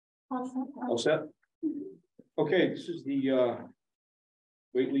All set? Okay, this is the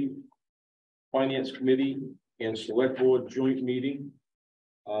Whately Finance Committee and Select Board joint meeting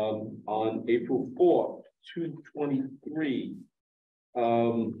on April 4th, 2023.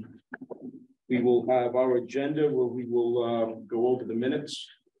 We will have our agenda where we will go over the minutes,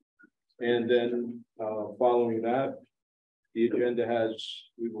 and then following that, the agenda has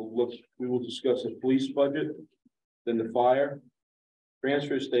we will discuss the police budget, then the fire,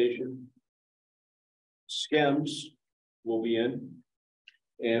 transfer station, schems will be in,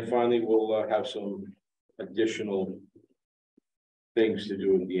 and finally we'll have some additional things to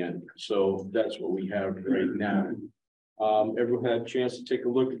do at the end. So that's what we have right now. Everyone had a chance to take a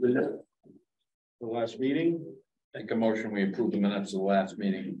look at the last meeting. Make a motion, we approve the minutes of the last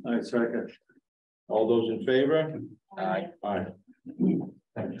meeting. I second. All those in favor? Aye. Aye.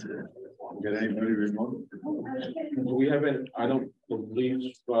 Get anybody remote? We haven't, I don't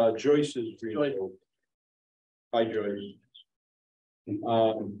believe, Joyce is remote. Hi, Joyce.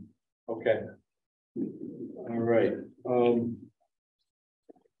 Okay. All right.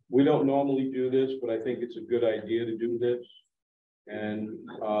 We don't normally do this, but I think it's a good idea to do this. And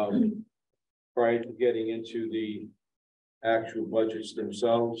prior to getting into the actual budgets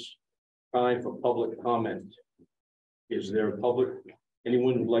themselves, time for public comment. Is there a public,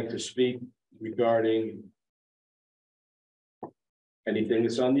 anyone who'd like to speak regarding anything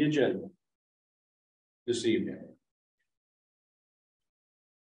that's on the agenda this evening?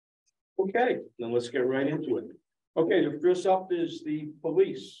 Okay, then let's get right into it. Okay, the first up is the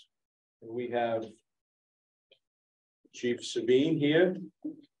police. We have Chief Sabine here.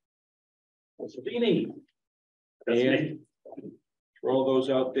 Sabine. And for all those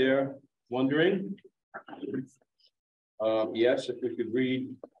out there wondering, yes, if we could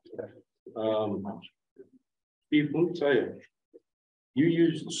read, Steve, let me tell you, you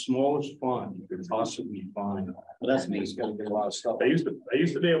use the smallest font you could possibly find. Well, that's me. He's got to get a lot of stuff. I used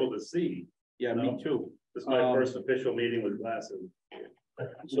to be able to see. Yeah, me too. This is my first official meeting with glasses.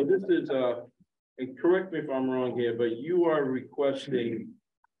 So this is, and correct me if I'm wrong here, but you are requesting.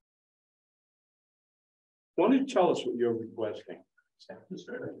 Why don't you tell us what you're requesting?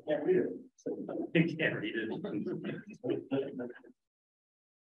 Can't read it. I can't read it.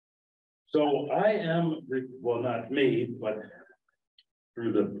 So I am, well, not me, but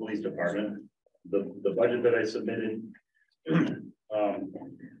through the police department, the budget that I submitted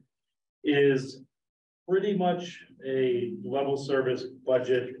is pretty much a level service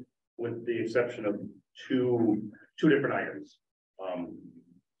budget with the exception of two different items.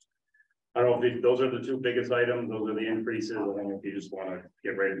 I don't know if those are the two biggest items. Those are the increases. I don't know if you just want to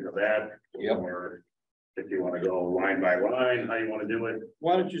get right into that, yep, or if you want to go line by line, how you want to do it.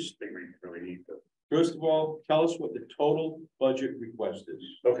 Why don't you think we really need to. First of all, tell us what the total budget request is.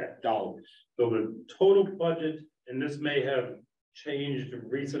 Okay. Dollars. So the total budget, and this may have changed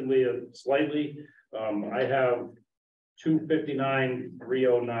recently slightly. I have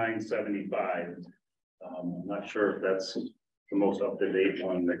 $259,309.75. I'm not sure if that's the most up-to-date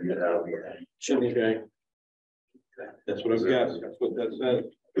one that you have. Okay. That's what I've got. That's what that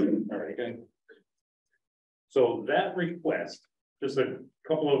says. All right. Okay. So that request, just a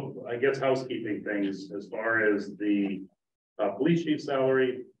couple of, I guess, housekeeping things as far as the police chief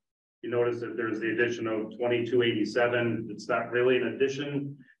salary. You notice that there's the addition of $2287. It's not really an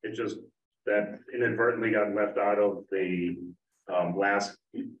addition. It's just that inadvertently got left out of the last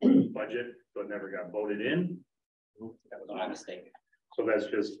budget, so it never got voted in. That was my mistake. So that's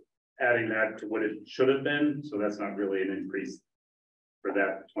just adding that to what it should have been. So that's not really an increase for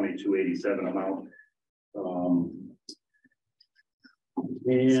that 2287 amount.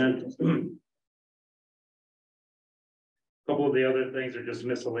 And a couple of the other things are just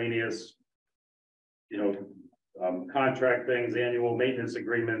miscellaneous, contract things, annual maintenance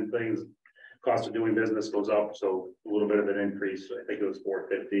agreement things. Cost of doing business goes up, so a little bit of an increase. I think it was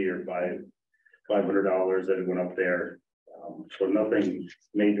 $450 or $500 that it went up there. So nothing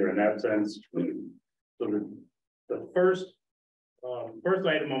major in that sense. So the first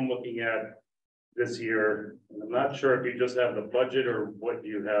item I'm looking at this year, I'm not sure if you just have the budget or what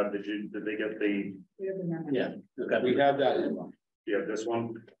you have. Did they get the? Yeah, we have that. You have this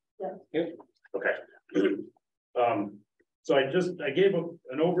one? Yeah. Yep. Okay. So I gave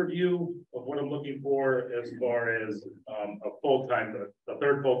an overview of what I'm looking for as far as a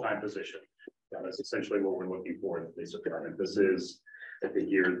third full-time position. That's essentially what we're looking for in the police department. This is, I think,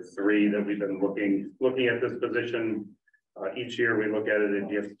 year 3 that we've been looking at this position. Each year we look at it and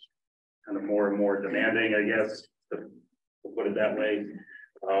get kind of more and more demanding, I guess, to put it that way.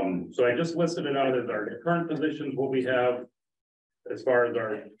 So I just listed it out as our current positions, what we have, as far as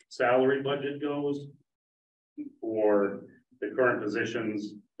our salary budget goes, for the current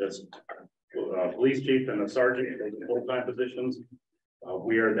positions, that's police chief and a sergeant, full-time positions.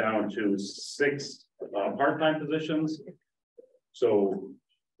 We are down to 6 part-time positions. So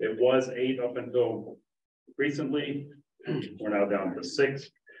it was 8 up until recently. We're now down to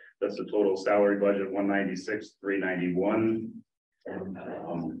 6. That's the total salary budget, 196,391.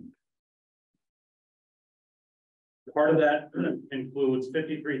 Part of that includes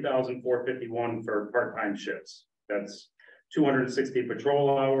 53,451 for part-time shifts. That's 260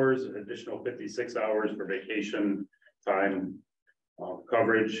 patrol hours, an additional 56 hours for vacation time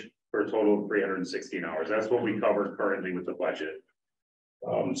coverage, for a total of 316 hours. That's what we cover currently with the budget.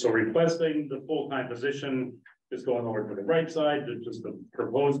 So requesting the full-time position is going over to the right side, just the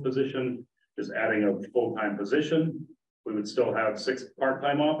proposed position, just adding a full-time position. We would still have 6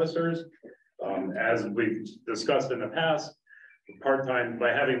 part-time officers. As we've discussed in the past, part-time,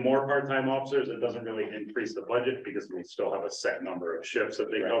 by having more part-time officers, it doesn't really increase the budget because we still have a set number of shifts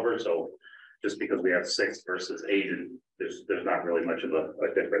that they cover. So just because we have 6 versus 8, and there's not really much of a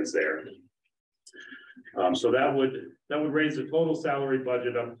difference there. So that would raise the total salary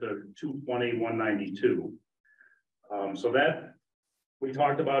budget up to 220,192. So that we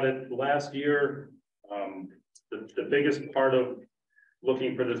talked about it last year. The biggest part of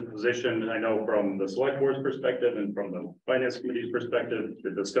looking for this position, I know from the select board's perspective and from the finance committee's perspective, the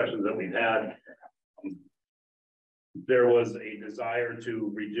discussions that we've had, there was a desire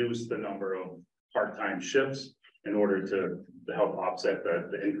to reduce the number of part-time shifts in order to help offset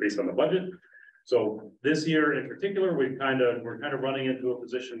the increase on the budget. So this year in particular, we're kind of running into a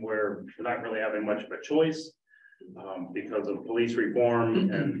position where we're not really having much of a choice because of police reform,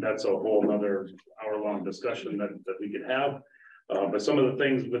 and that's a whole nother hour-long discussion that we could have. But some of the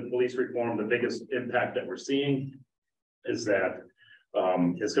things with police reform, the biggest impact that we're seeing is that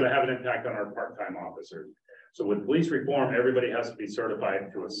it's going to have an impact on our part-time officers. So with police reform, everybody has to be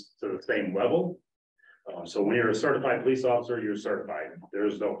certified to the same level. So when you're a certified police officer, you're certified.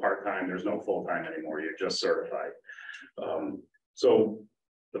 There's no part-time, there's no full-time anymore. You're just certified. So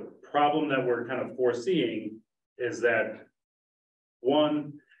the problem that we're kind of foreseeing is that,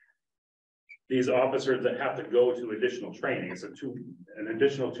 one, these officers that have to go to additional training, it's an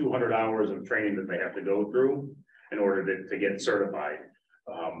additional 200 hours of training that they have to go through in order to get certified.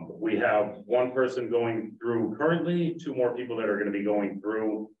 We have 1 person going through currently, 2 more people that are going to be going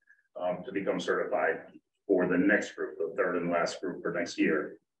through to become certified for the next group, the 3rd and last group for next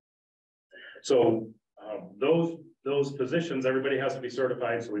year. So those positions, everybody has to be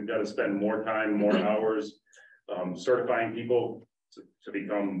certified. So we've got to spend more time, more hours certifying people to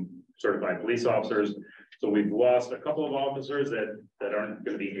become certified police officers. So we've lost a couple of officers that aren't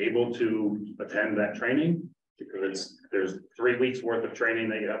going to be able to attend that training because there's 3 weeks worth of training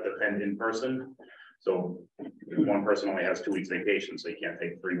that you have to attend in person. So 1 person only has 2 weeks vacation, so he can't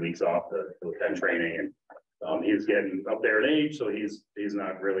take 3 weeks off to attend training. And he's getting up there in age, so he's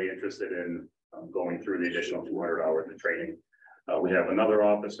not really interested in going through the additional 200 hours of training. We have another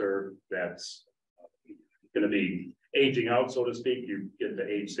officer that's going to be aging out, so to speak. You get to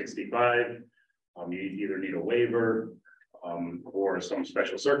age 65, you either need a waiver or some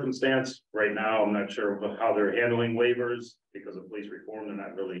special circumstance. Right now, I'm not sure how they're handling waivers because of police reform. They're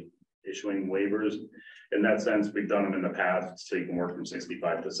not really issuing waivers. In that sense, we've done them in the past, so you can work from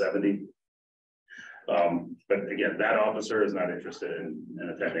 65 to 70. But again, that officer is not interested in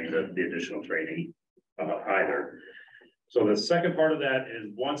attending the additional training either. So the second part of that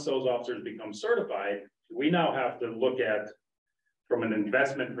is once those officers become certified, we now have to look at, from an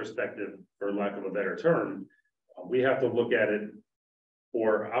investment perspective, for lack of a better term, we have to look at it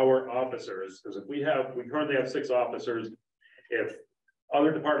for our officers, because if we currently have 6 officers, if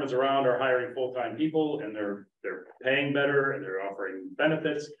other departments around are hiring full-time people and they're paying better and they're offering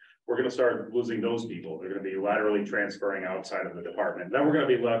benefits, we're going to start losing those people. They're going to be laterally transferring outside of the department. Then we're going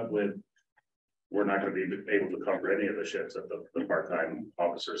to be left with, we're not going to be able to cover any of the shifts that the part-time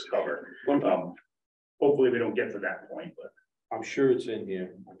officers cover. Hopefully we don't get to that point, but I'm sure it's in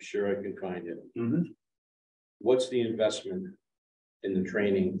here. I'm sure I can find it. mm-hmm. What's the investment in the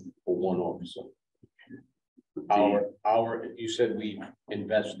training for 1 officer? You said we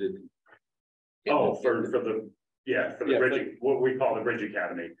invested. For the bridge, what we call the Bridge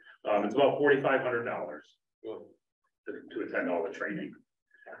Academy. It's about $4,500 to attend all the training.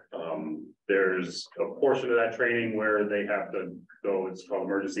 There's a portion of that training where they have to go, it's called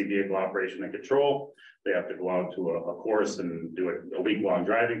emergency vehicle operation and control. They have to go out to a course and do a week-long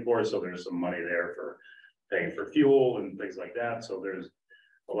driving course. So there's some money there for paying for fuel and things like that. So there's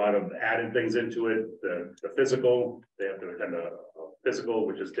a lot of added things into it. The physical, they have to attend a physical,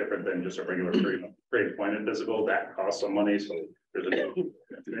 which is different than just a regular pre-appointed physical. That costs some money, so there's a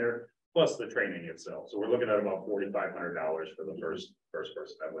there, plus the training itself. So we're looking at about $4,500 for the first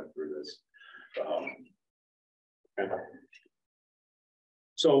person that went through this.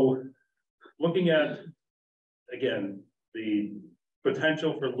 So looking at, again, the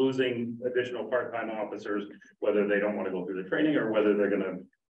potential for losing additional part-time officers, whether they don't want to go through the training or whether they're going to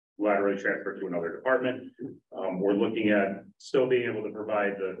laterally transfer to another department. We're looking at still being able to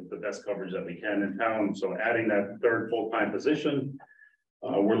provide the best coverage that we can in town. So adding that third full-time position,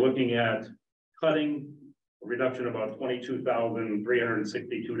 we're looking at cutting a reduction of about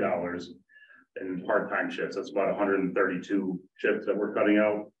 $22,362 in part-time shifts. That's about 132 shifts that we're cutting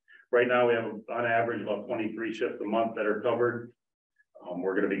out. Right now, we have on average about 23 shifts a month that are covered.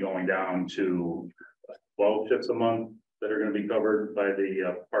 We're going to be going down to 12 shifts a month that are going to be covered by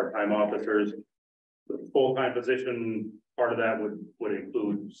the part-time officers. The full-time position, part of that would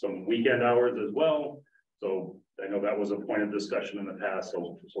include some weekend hours as well. So I know that was a point of discussion in the past,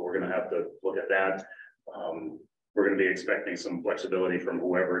 so we're going to have to look at that. We're going to be expecting some flexibility from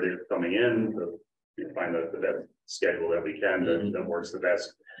whoever it is coming in to find the best schedule that we can that works the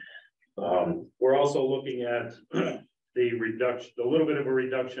best. We're also looking at the reduction, a little bit of a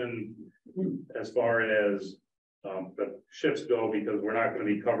reduction as far as the shifts go, because we're not going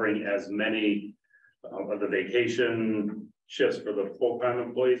to be covering as many of the vacation shifts for the full-time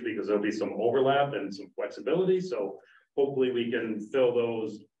employees, because there'll be some overlap and some flexibility. So hopefully we can fill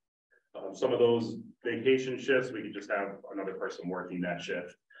those, some of those vacation shifts. We could just have another person working that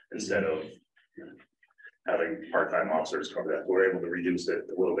shift instead of having part-time officers cover that. We're able to reduce it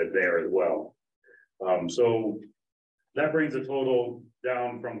a little bit there as well. So that brings the total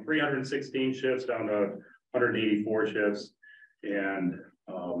down from 316 shifts down to 184 shifts. And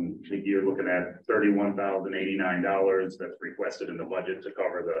I think you're looking at $31,089 that's requested in the budget to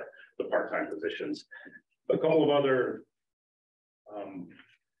cover the part-time positions. A couple of other,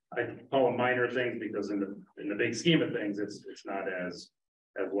 I call them minor things, because in the big scheme of things, it's not as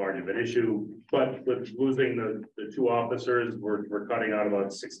large of an issue. But with losing the two officers, we're cutting out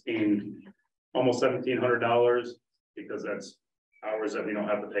about almost $1,700, because that's hours that we don't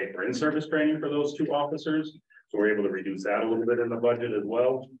have to pay for in-service training for those two officers. So we're able to reduce that a little bit in the budget as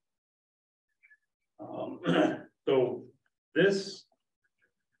well. So this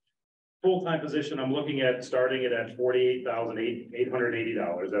full-time position, I'm looking at starting it at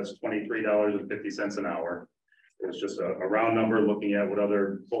 $48,880. That's $23.50 an hour. It's just a round number, looking at what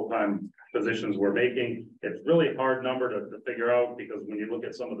other full-time positions we're making. It's really a hard number to figure out, because when you look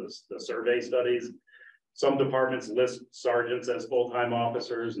at some of the survey studies, some departments list sergeants as full-time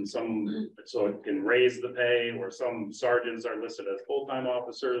officers, and some, so it can raise the pay, or some sergeants are listed as full-time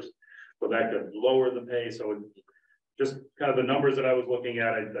officers, so that could lower the pay. So just kind of the numbers that I was looking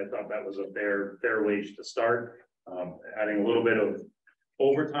at, I thought that was a fair wage to start. Adding a little bit of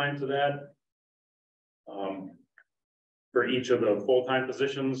overtime to that for each of the full-time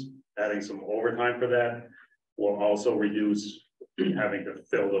positions, adding some overtime for that will also reduce having to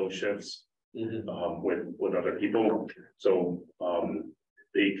fill those shifts with other people. So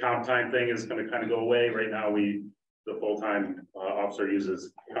the comp time thing is going to kind of go away. Right now, the full-time officer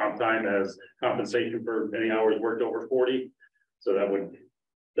uses comp time as compensation for any hours worked over 40. So that would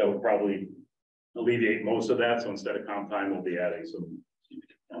probably alleviate most of that. So instead of comp time, we'll be adding some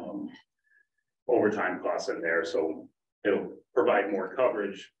overtime costs in there. So it'll provide more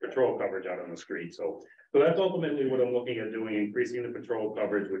coverage, patrol coverage out on the street. So that's ultimately what I'm looking at doing, increasing the patrol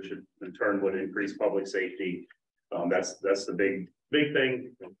coverage, which in turn would increase public safety. That's the big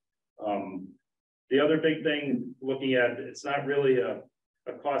thing. The other big thing, looking at, it's not really a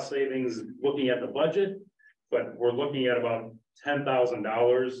cost savings looking at the budget, but we're looking at about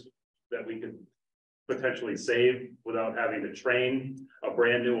 $10,000 that we could potentially save without having to train a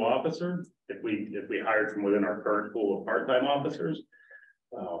brand new officer if we hired from within our current pool of part-time officers.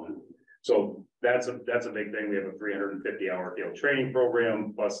 So that's a big thing. We have a 350-hour field training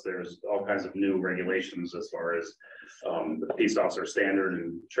program, plus there's all kinds of new regulations as far as the Peace Officer Standard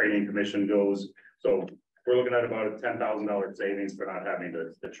and Training Commission goes. So we're looking at about a $10,000 savings for not having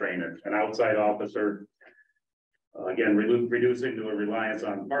to train an outside officer. Again, reducing the reliance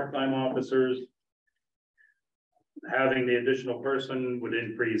on part-time officers. Having the additional person would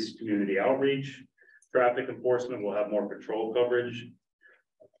increase community outreach. Traffic enforcement will have more patrol coverage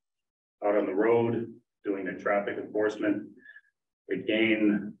out on the road, doing the traffic enforcement. We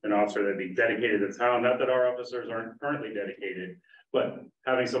gain an officer that'd be dedicated to town. Not that our officers aren't currently dedicated, but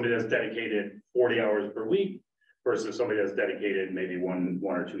having somebody that's dedicated 40 hours per week versus somebody that's dedicated maybe one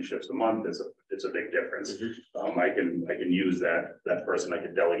or two shifts a month is it's a big difference. I can use that person. I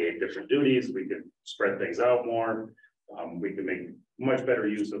can delegate different duties. We could spread things out more. We can make much better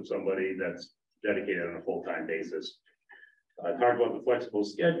use of somebody that's dedicated on a full-time basis. I talked about the flexible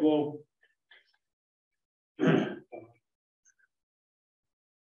schedule.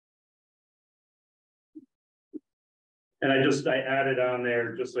 And I added on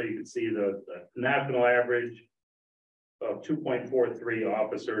there just so you can see the national average of 2.43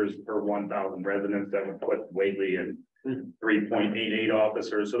 officers per 1,000 residents. That would put Whately in 3.88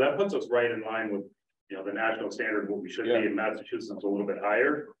 officers. So that puts us right in line with, you know, the national standard, what we should be in Massachusetts, a little bit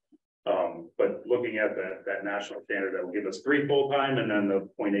higher. But looking at that national standard, that will give us 3 full-time, and then the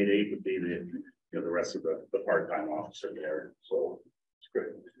 0.88 would be the rest of the part-time officer there. So it's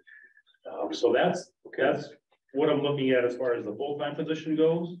great. So that's what I'm looking at as far as the full-time position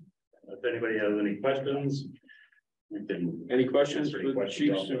goes. If anybody has any questions, we can. Any questions for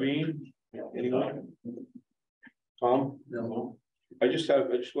Chief Savine? Anyone? Tom? No. I just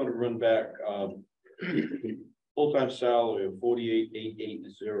want to run back, full-time salary of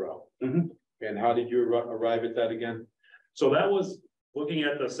 48,880. And how did you arrive at that again? So that was looking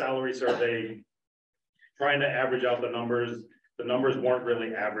at the salary survey, trying to average out the numbers. The numbers weren't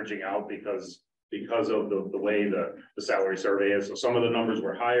really averaging out because of the way the salary survey is. So some of the numbers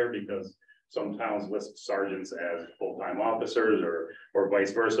were higher because some towns list sergeants as full-time officers or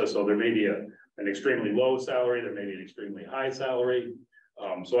vice versa. So there may be an extremely low salary, there may be an extremely high salary.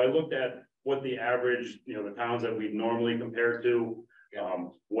 So I looked at what the average, you know, the towns that we normally compare to,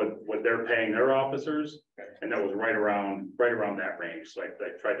 what they're paying their officers, and that was right around that range. So I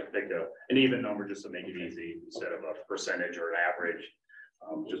tried to pick an even number just to make it easy instead of a percentage or an average.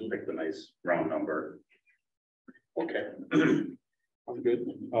 Just pick the nice round number. Okay. I'm good.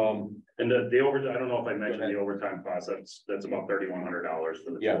 And the overtime, I don't know if I mentioned the overtime cost, that's about $3,100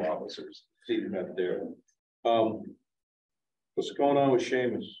 for the 2 officers. See that there. What's going on with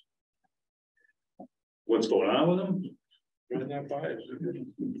Seamus? What's going on with them? We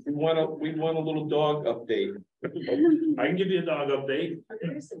want a little dog update. I can give you a dog update.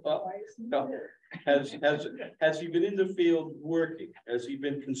 No. Has he been in the field working? Has he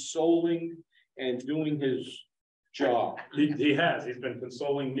been consoling and doing his job? He has. He's been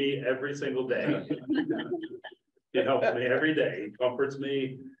consoling me every single day. He helps me every day. He comforts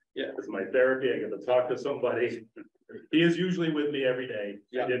me. Yeah, it's my therapy. I get to talk to somebody. He is usually with me every day.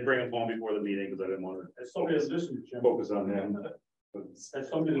 I did bring him home before the meeting because I didn't want to focus on him.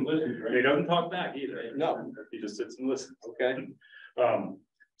 He doesn't talk back either. No, he just sits and listens. Okay.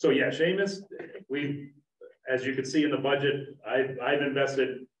 So yeah, Seamus, as you can see in the budget, I've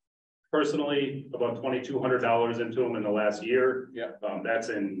invested personally about $2,200 into him in the last year. Yeah. That's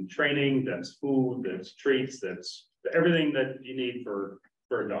in training, that's food, that's treats, that's everything that you need for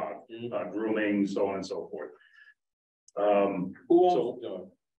a dog, grooming, so on and so forth. Who owns the dog?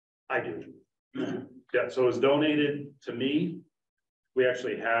 I do. Yeah, so it was donated to me. We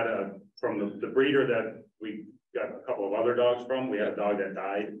actually had from the breeder that we got a couple of other dogs from. We had a dog that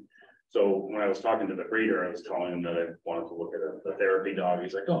died. So when I was talking to the breeder, I was telling him that I wanted to look at a therapy dog.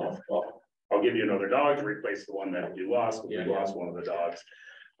 He's like, oh, well, I'll give you another dog to replace the one that you lost. We lost one of the dogs.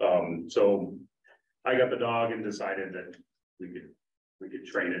 So I got the dog and decided that we could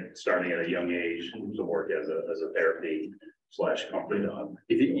train it starting at a young age to work as a therapy / company dog.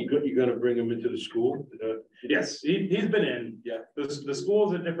 You gonna bring him into the school? Yes, he's been in. Yeah. The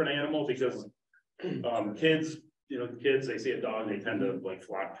school is a different animal because kids, they see a dog, they tend to like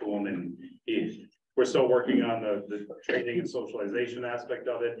flock to him, and we're still working on the training and socialization aspect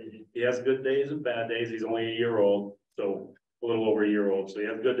of it. He has good days and bad days. He's only a year old, so a little over a year old. So he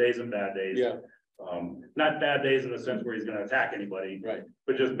has good days and bad days. Yeah. Not bad days in the sense where he's going to attack anybody, right?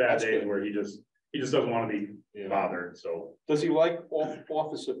 But just bad days where he just doesn't want to be bothered. So does he like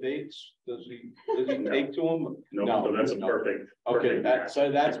Officer Bates? Does he take to him? No, so that's perfect. Okay,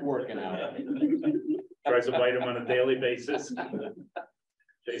 so that's working out. Tries to bite him on a daily basis.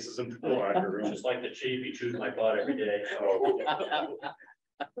 Chases him to the locker room. Just like the chief, he chews my butt every day.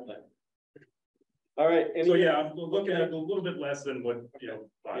 All right. So yeah, I'm looking at a little bit less than what,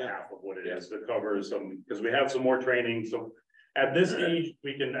 about half of what it is to cover some, because we have some more training. So at this age,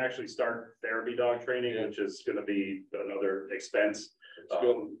 we can actually start therapy dog training, which is going to be another expense.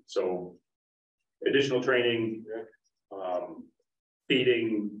 So additional training,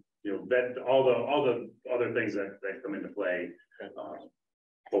 feeding, vet, all the other things that come into play.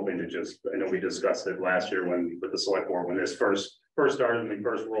 Hoping to I know we discussed it last year with the select board, when this first started, when we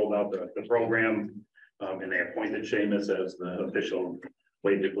first rolled out the program, and they appointed Seamus as the official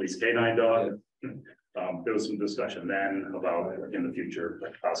Whately Police Canine dog. There was some discussion then about in the future,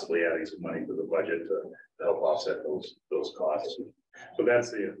 like possibly adding some money to the budget to help offset those costs. So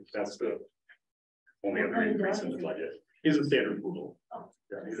that's the only other increase in the budget. He's a standard poodle.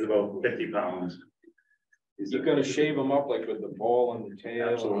 Yeah, he's about 50 pounds. You're gonna shave them up like with the ball and the tail?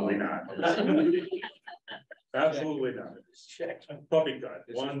 Absolutely not. Absolutely not. Puppy cut.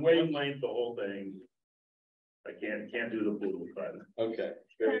 One length, the whole thing. I can't do the poodle cut. Okay.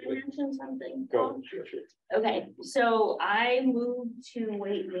 Can I mention something? Go. Okay, so I moved to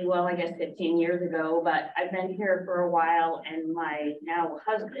Whately, well, I guess 15 years ago, but I've been here for a while, and my now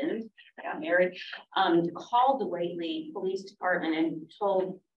husband, I got married, called the Whately Police Department and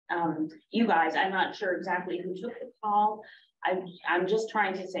told you guys, I'm not sure exactly who took the call. I'm just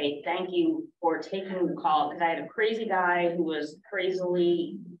trying to say thank you for taking the call, because I had a crazy guy who was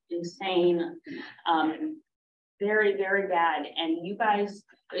crazily insane, very, very bad, and you guys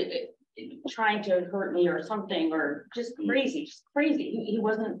trying to hurt me or something, or just crazy. He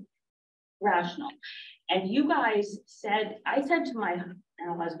wasn't rational. And you guys said, I said to my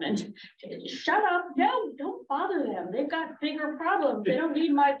husband, shut up, no, don't bother them. They've got bigger problems. They don't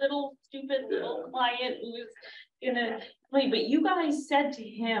need my little stupid little client who's gonna play. But you guys said to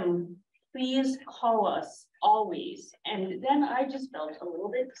him, please call us always. And then I just felt a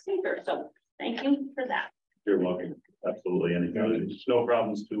little bit safer. So thank you for that. You're welcome. Absolutely. Anything. There's no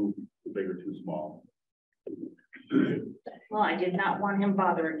problems too big or too small. Well, I did not want him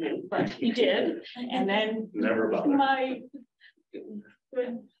bothering you, but he did. And then Never bother. my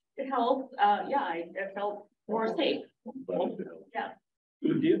good health, yeah, I felt more safe. Yeah.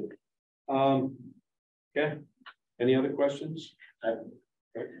 Good deal. Okay. Any other questions?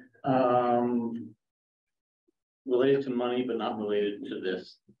 Related to money, but not related to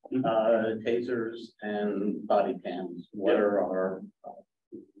this, tasers and body cams. What are our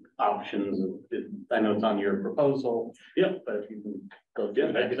options? I know it's on your proposal. Yeah. But if you can go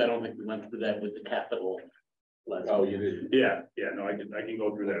through that, because I don't think we went through that with the capital. Oh, you did. Yeah, no, I can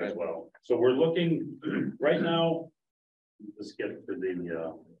go through that as well. So we're looking right now. Let's get to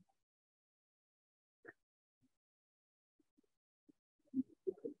the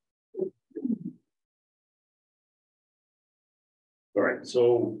all right,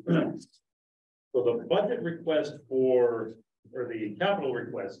 so the budget request or the capital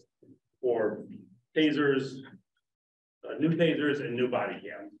request for tasers, new tasers and new body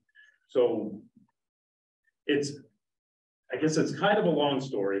cams. So I guess it's kind of a long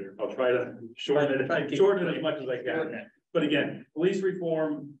story. I'll try to shorten it as much as I can. But again, police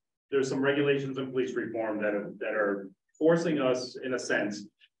reform, there's some regulations in police reform that are forcing us, in a sense,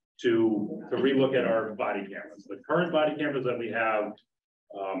 to relook at our body cameras. The current body cameras that we have,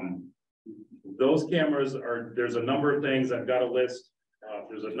 those cameras there's a number of things, I've got a list.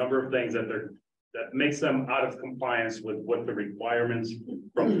 There's a number of things that makes them out of compliance with what the requirements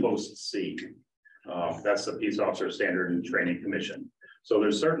from post C. That's the Peace Officer Standard and Training Commission. So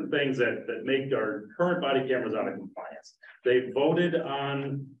there's certain things that make our current body cameras out of compliance. They voted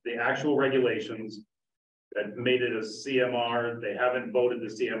on the actual regulations that made it a CMR. They haven't voted the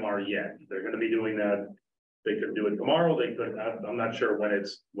CMR yet. They're going to be doing that. They could do it tomorrow. They could. I'm not sure when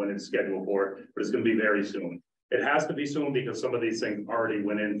it's scheduled for, but it's going to be very soon. It has to be soon because some of these things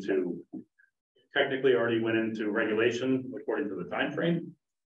technically already went into regulation according to the time frame.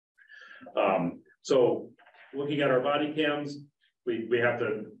 So looking at our body cams, we have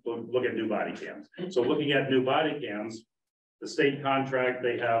to look at new body cams. So looking at new body cams, the state contract,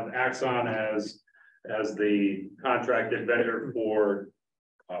 they have Axon as the contracted vendor for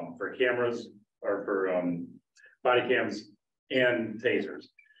cameras or for body cams and tasers.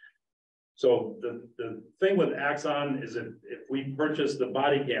 So the thing with Axon is if we purchase the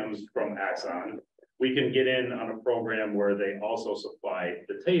body cams from Axon, we can get in on a program where they also supply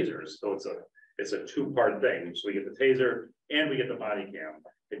the tasers. So it's a two-part thing. So we get the taser and we get the body cam.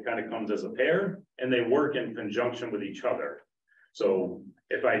 It kind of comes as a pair and they work in conjunction with each other. So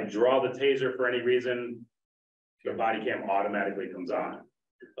if I draw the taser for any reason, the body cam automatically comes on.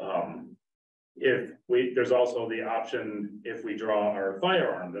 There's also the option, if we draw our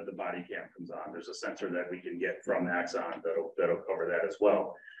firearm, that the body cam comes on. There's a sensor that we can get from Axon that'll cover that as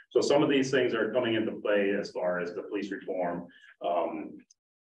well. So some of these things are coming into play as far as the police reform,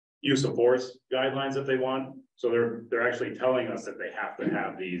 use of force guidelines that they want. So they're actually telling us that they have to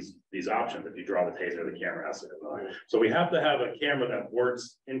have these options. If you draw the taser, the camera has to come on. So we have to have a camera that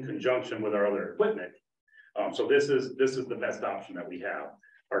works in conjunction with our other equipment. So this is the best option that we have.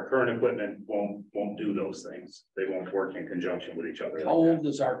 Our current equipment won't do those things. They won't work in conjunction with each other. How old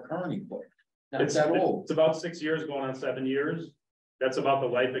is our current equipment? Not that old. It's about 6 years, going on 7 years. That's about the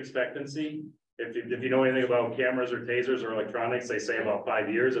life expectancy. if you know anything about cameras or tasers or electronics, they say about 5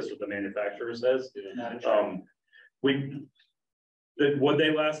 years. That's what the manufacturer says. Would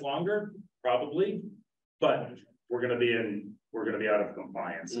they last longer? Probably, but we're gonna be out of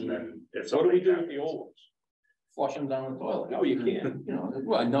compliance, and then if So what do we something do with the happens- old ones? Flush them down the toilet. No, you can't. You know,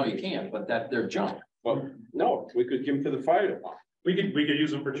 well, no, you can't, but they're junk. Well, no, we could give them to the fire department. We could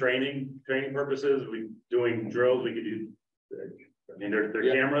use them for training purposes. We doing drills. We could do. I mean, they're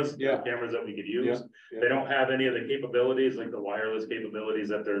Yeah, cameras. yeah. They're cameras that we could use. Yeah. They don't have any of the capabilities like the wireless capabilities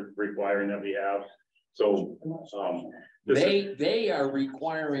that they're requiring that we have. So, They are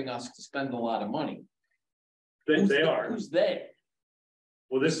requiring us to spend a lot of money. they are. Who's they?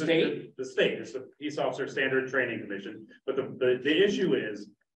 Well, this is State? the state, it's the Peace Officer Standard Training Commission, but the issue is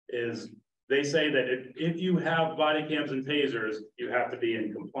they say that if you have body cams and tasers, you have to be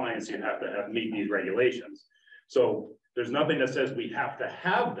in compliance, you have to meet these regulations. So there's nothing that says we have to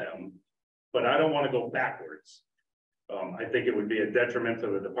have them, but I don't want to go backwards. I think it would be a detriment to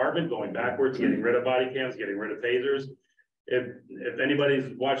the department going backwards, getting rid of body cams, getting rid of tasers. If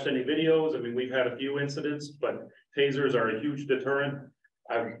anybody's watched any videos, I mean, we've had a few incidents, but tasers are a huge deterrent.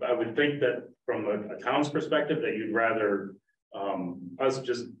 I would think that from a town's perspective, that you'd rather us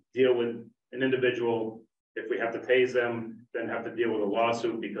just deal with an individual. If we have to tase them, then have to deal with a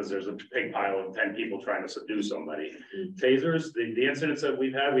lawsuit because there's a big pile of 10 people trying to subdue somebody. Tasers, the incidents that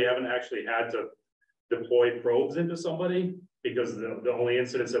we haven't actually had to deploy probes into somebody, because the only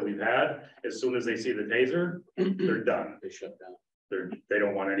incidents that we've had, as soon as they see the taser, they're done. They shut down. They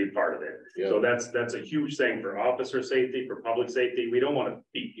don't want any part of it. Yeah. So that's a huge thing for officer safety, for public safety. We don't want to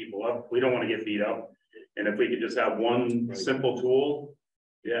beat people up. We don't want to get beat up. And if we could just have one simple tool,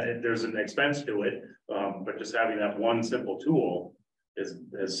 yeah, there's an expense to it. But just having that one simple tool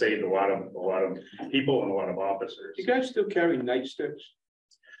has saved a lot of people and a lot of officers. You guys still carry nightsticks?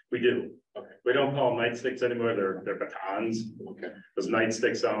 We do. Okay. We don't call them nightsticks anymore. They're batons. Okay. Because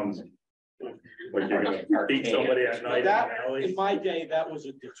nightstick sounds like you're gonna beat somebody at night in the That, alley. in my day, that was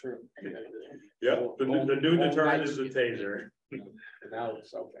a deterrent. Yeah, the new deterrent is the taser. Now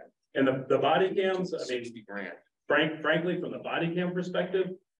it's okay. And the body cams, I mean, 60 grand. frankly, from the body cam perspective,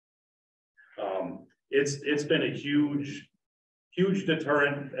 it's been a huge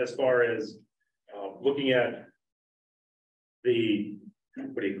deterrent as far as looking at the,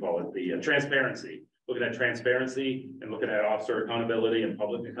 what do you call it, the transparency. Looking at transparency and looking at officer accountability and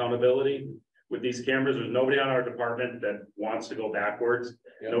public accountability. With these cameras, there's nobody on our department that wants to go backwards.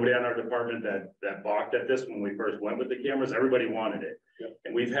 Yeah. Nobody on our department that balked at this when we first went with the cameras. Everybody wanted it. Yeah.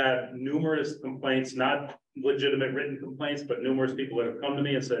 And we've had numerous complaints, not legitimate written complaints, but numerous people that have come to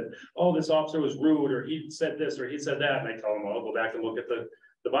me and said, oh, this officer was rude, or he said this, or he said that. And I tell them, well, I'll go back and look at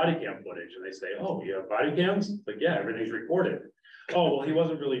the body cam footage. And they say, oh, you have body cams? Like, yeah, everything's recorded. Oh, well, he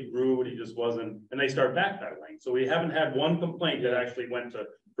wasn't really rude. He just wasn't. And they start backpedaling. So we haven't had one complaint that actually went to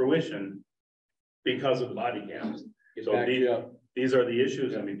fruition because of the body cams. So these are the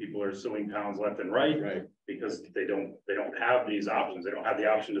issues. I mean, people are suing towns left and right, because they don't have these options. They don't have the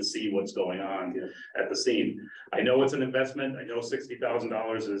option to see what's going on at the scene. I know it's an investment. I know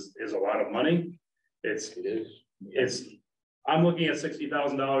 $60,000 is a lot of money. It is. I'm looking at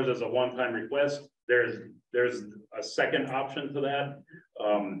 $60,000 as a one-time request. There's a second option to that,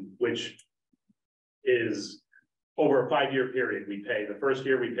 which is over a 5-year period. We pay the first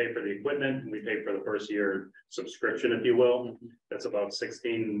year, we pay for the equipment, and we pay for the first year subscription, if you will. That's about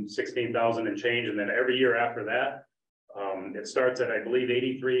 16,000 and change. And then every year after that, it starts at, I believe,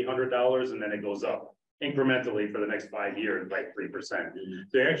 $8,300, and then it goes up incrementally for the next 5 years by 3%.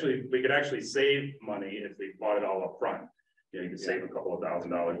 So we could actually save money if we bought it all up front. You know, you could save a couple of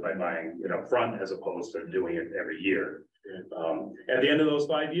 $1,000s by buying it up front as opposed to doing it every year. At the end of those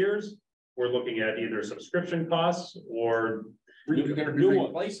 5 years, we're looking at either subscription costs or You're gonna be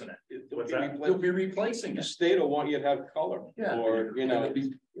replacing it. What's that? You'll be replacing The it. state will want you to have color, Yeah. or, you know.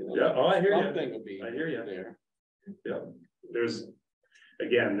 Yeah, oh, I hear you. Something will be I hear you. there. Yeah, there's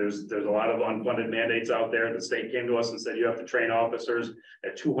a lot of unfunded mandates out there. The state came to us and said, you have to train officers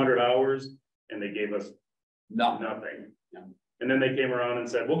at 200 hours, and they gave us nothing. No. And then they came around and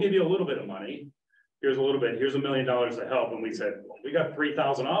said, we'll give you a little bit of money. Here's a little bit, here's $1 million to help. And we said, well, we got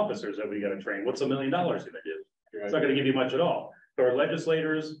 3,000 officers that we got to train. What's $1 million gonna do? It's not gonna give you much at all. So our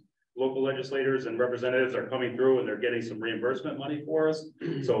legislators, local legislators and representatives are coming through and they're getting some reimbursement money for us.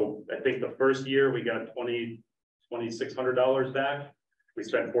 So I think the first year we got $2,600 back. We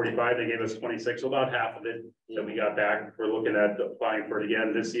spent 45, they gave us 26, so about half of it that we got back. We're looking at applying for it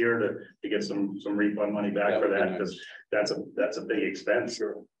again this year to get some refund money back for that, because that's a big expense.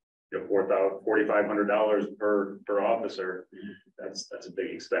 $4,500 per officer. That's a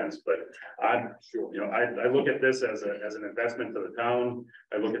big expense, but I look at this as an investment to the town.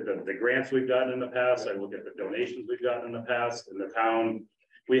 I look at the grants we've gotten in the past. I look at the donations we've gotten in the past. In the town,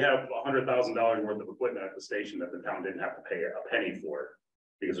 we have $100,000 worth of equipment at the station that the town didn't have to pay a penny for,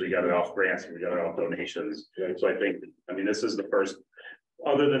 because we got it off grants and we got it off donations. So I think, this is the first,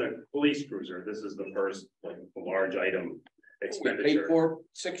 other than a police cruiser, this is the first like large item We expenditure. paid for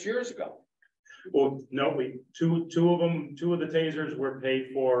 6 years ago. Well, no, two of the tasers were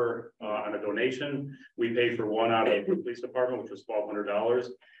paid for on a donation. We paid for one out of the police department, which was $1,200.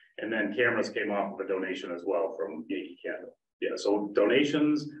 And then cameras came off of a donation as well from Yankee Candle. Yeah, so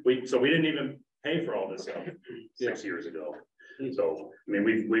donations, we didn't even pay for all this stuff 6 years ago. So,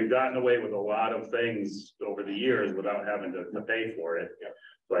 we've gotten away with a lot of things over the years without having to pay for it.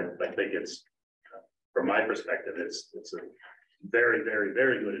 But I think it's, from my perspective, it's a very, very,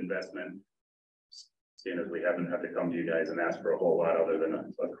 very good investment. Seeing as we haven't had to come to you guys and ask for a whole lot other than a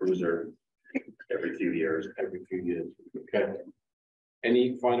cruiser every few years. Okay.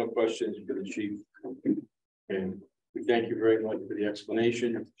 Any final questions for the chief? And we thank you very much for the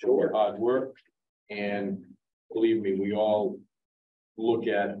explanation, for your hard work. And believe me, we all look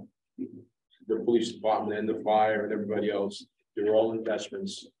at the police department and the fire and everybody else. They're all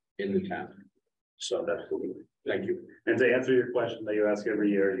investments in the town. So that's what we, thank you. And to answer your question that you ask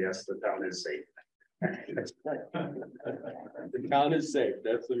every year, yes, the town is safe. The town is safe.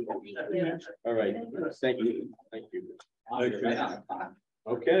 That's the, all right. Thank you. Thank you.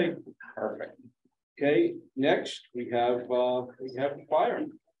 Okay. Perfect. Okay. Next, we have the fire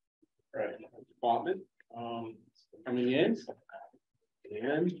department coming in,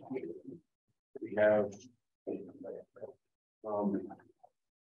 and we have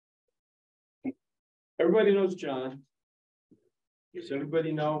everybody knows John. Does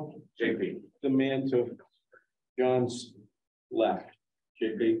everybody know JP, the man to John's left?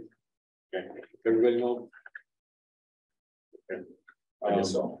 JP. Okay. Everybody know? Okay. I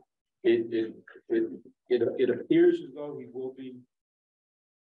guess so. It appears as though he will be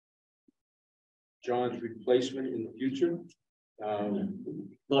John's replacement in the future.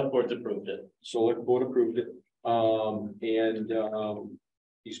 Selectboard approved it. Selectboard approved it.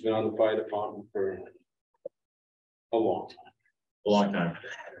 He's been on the fire department for a long time.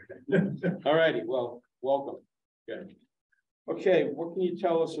 All righty, well, welcome. Okay. Okay, what can you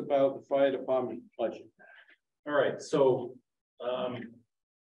tell us about the fire department budget? All right, so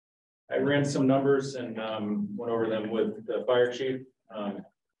I ran some numbers and went over them with the fire chief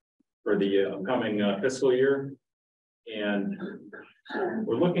for the upcoming fiscal year. And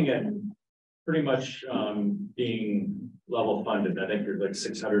we're looking at pretty much being level funded. I think there's like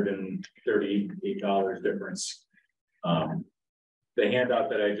 $638 difference. The handout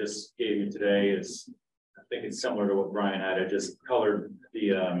that I just gave you today is, I think it's similar to what Brian had. I just colored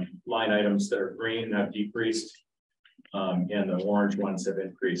the line items that are green have decreased, and the orange ones have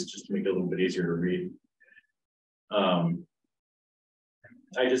increased, just to make it a little bit easier to read. I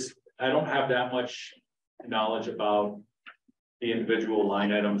don't have that much knowledge about the individual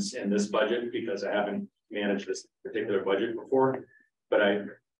line items in this budget because I haven't managed this particular budget before, but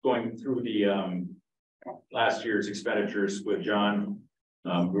going through the last year's expenditures with John,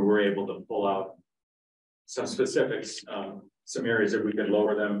 we were able to pull out some specifics, some areas that we could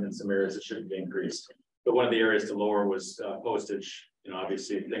lower them and some areas that should be increased. But one of the areas to lower was postage.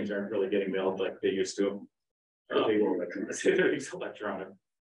 Obviously things aren't really getting mailed like they used to. It's electronic.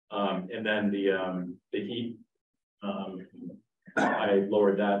 And then the heat, I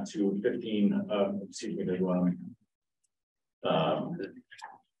lowered that to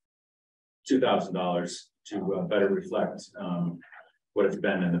 $2,000 to better reflect what it's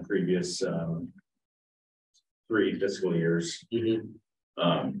been in the previous 3 fiscal years. The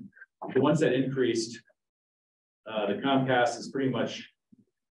ones that increased, the Comcast has pretty much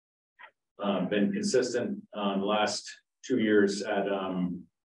been consistent the last 2 years at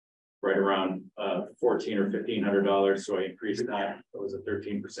right around $1,400 or $1,500. So I increased that. It was a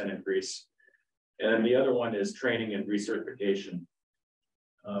 13% increase. And then the other one is training and recertification.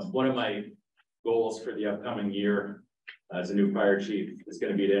 One of my goals for the upcoming year as a new fire chief is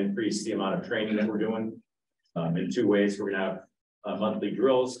going to be to increase the amount of training that we're doing in 2 ways. We're going to have monthly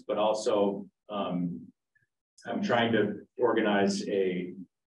drills, but also I'm trying to organize a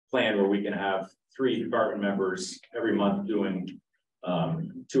plan where we can have 3 department members every month doing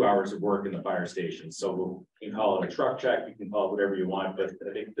 2 hours of work in the fire station. So you can call it a truck check, you can call it whatever you want, but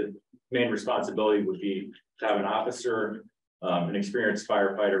I think the main responsibility would be to have an officer, an experienced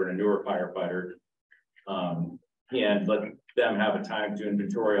firefighter and a newer firefighter, and let them have a time to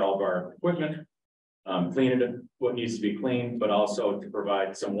inventory all of our equipment, clean it, what needs to be cleaned, but also to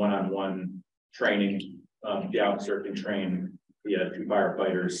provide some one-on-one training. The officer can train the two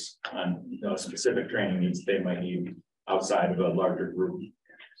firefighters on specific training needs they might need outside of a larger group.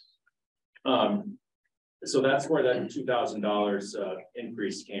 So that's where that $2,000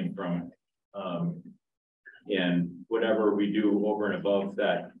 increase came from. And whatever we do over and above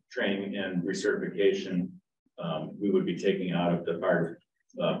that training and recertification, we would be taking out of the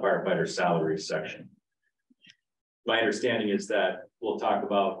firefighter salary section. My understanding is that we'll talk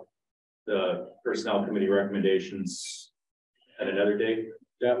about the personnel committee recommendations at another date.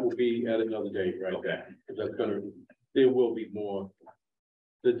 That will be at another date, right? Okay, That's there will be more,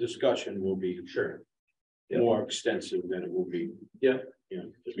 the discussion will be sure. more extensive than it will be. Yeah. Yeah,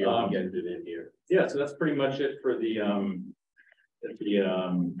 to be able to get it in here. Yeah, so that's pretty much it for the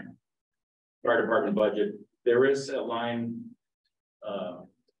fire department budget. There is a line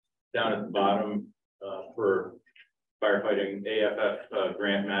down at the bottom for firefighting AFF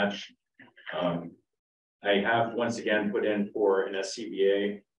grant match. I have once again put in for an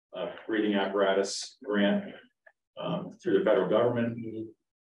SCBA breathing apparatus grant through the federal government,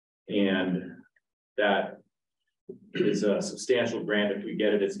 and that is a substantial grant. If we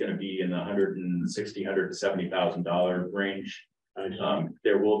get it, it's going to be in the $170,000 range.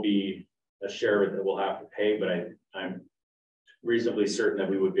 There will be a share that we'll have to pay, but I'm reasonably certain that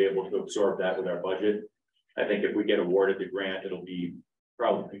we would be able to absorb that with our budget. I think if we get awarded the grant, it'll be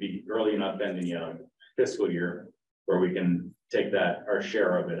probably be early enough in the fiscal year where we can take that, our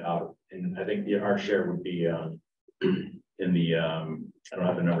share of it out. And I think our share would be in the, I don't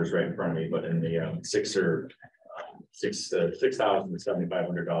have the numbers right in front of me, but in the $6,000 to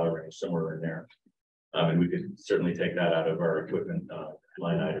 $7,500 range, somewhere in there. And we could certainly take that out of our equipment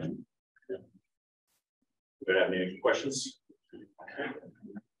line item. Do you have any questions?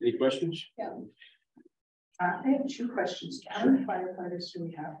 Any questions? Yeah. I have two questions. How many firefighters do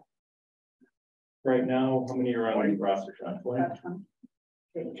we have? Right now, how many are on the roster, John? 20? About 20.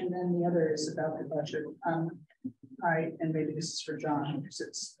 Okay, and then the other is about the budget. And maybe this is for John because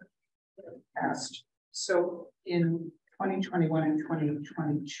it's asked. So in 2021 and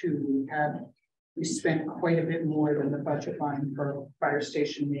 2022, we spent quite a bit more than the budget line for fire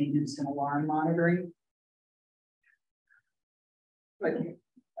station maintenance and alarm monitoring. But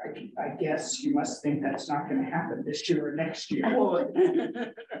I guess you must think that's not going to happen this year or next year.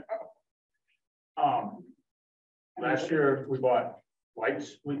 Last year we bought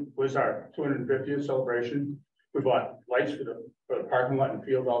lights. Was our 250th celebration. We bought lights for the parking lot and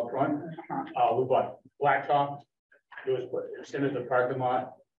field out front. We bought blacktop. It was extended the parking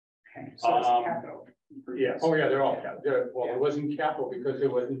lot. Okay, so it's capital. Yeah. Oh yeah, they're all capital. Well, it wasn't capital because there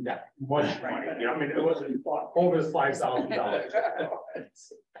wasn't that much money. You know, I mean, it wasn't over $5,000.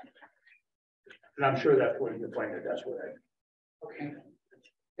 And I'm sure that's what you find that that's what I. Okay.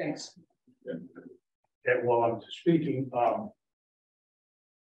 Thanks. And while I'm speaking,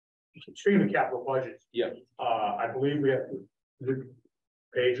 speaking of capital budgets, Yeah. I believe we have the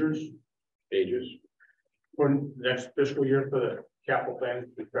pagers for next fiscal year for the capital plan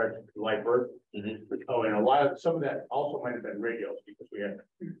to start light bird. Oh, and some of that also might have been radios because we had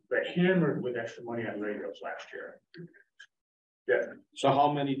hammered with extra money on radios last year. Yeah. So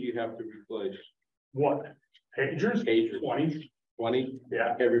how many do you have to replace? What? Pagers? 20. 20?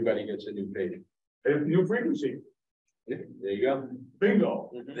 Yeah. Everybody gets a new pager. New frequency. Yeah, there you go. Bingo.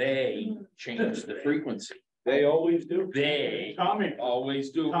 They changed the frequency. They always do. They Tommy.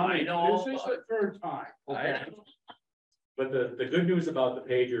 always do. Tommy, I know. this is the third time. I- But the good news about the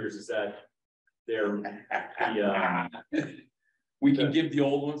pagers is that they're We can give the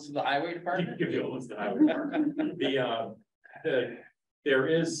old ones to the highway you department. can give the old ones to highway department. There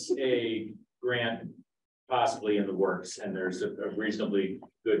is a grant possibly in the works, and there's a reasonably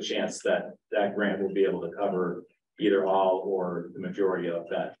good chance that that grant will be able to cover either all or the majority of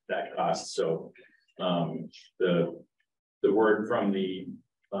that cost. So the word from the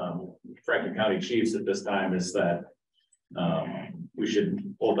Franklin County chiefs at this time is that we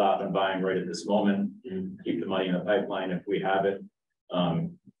should hold off on buying right at this moment and keep the money in the pipeline if we have it.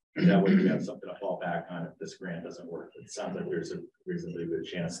 That way we have something to fall back on if this grant doesn't work. It sounds like there's a reasonably good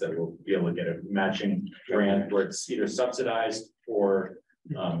chance that we'll be able to get a matching grant where it's either subsidized or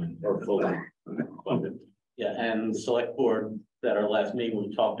fully funded. Yeah, and the select board at our last meeting,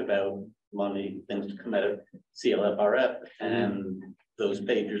 we talked about money, things to come out of CLFRF, and those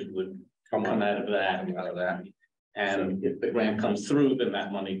pagers would come out of that. And if the grant comes through, then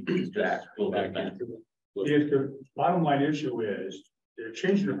that money will go back into it. The bottom line issue is they're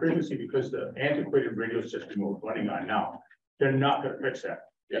changing the frequency because the antiquated radio system we're running on now they're not gonna fix that.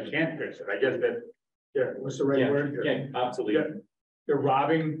 They can't fix it. I guess that, yeah, what's the right word? Yeah, absolutely. They're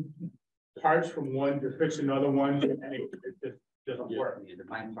robbing parts from one to fix another one, and it just doesn't work. To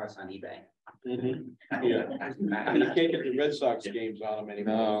find parts on eBay. Mhm. Yeah, and you can't get the Red Sox games on them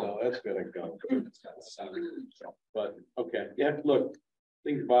anymore, so that's gotta go. But, okay, yeah, look, I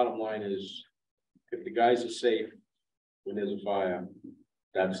think the bottom line is, if the guys are safe when there's a fire,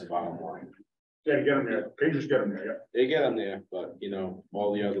 that's the bottom line. Yeah, get them there. They just get them there, yeah. They get them there, but you know,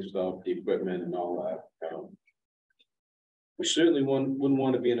 all the other stuff, the equipment and all that. We certainly wouldn't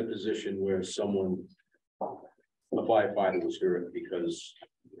want to be in a position where someone, a firefighter was hurt because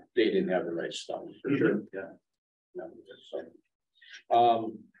they didn't have the right stuff. Sure. Yeah. No,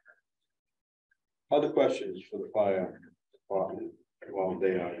 so, other questions for the fire department while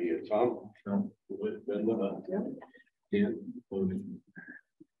they are here, Tom? No. Yeah.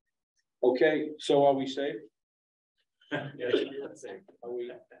 Okay, so are we safe? Yeah, Are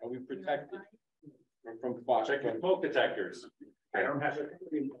we protected from fire? check your smoke detectors. I don't have it.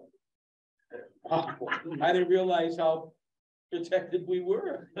 I didn't realize how protected we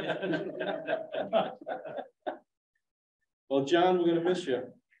were. Well, John, we're gonna miss you,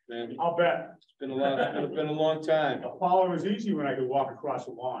 man. I'll bet. It's been a long time. Apollo was easy when I could walk across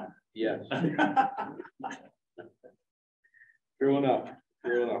the lawn. Yes. True enough.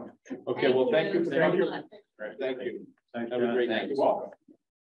 Okay, well, thank you. so much. Thank you. Thanks, Have a John. great night. You're welcome.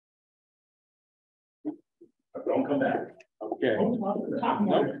 Don't come back. Okay.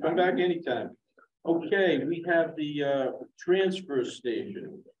 No, come back anytime. Okay, we have the transfer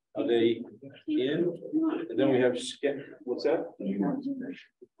station. Are they in? And then we have, what's that?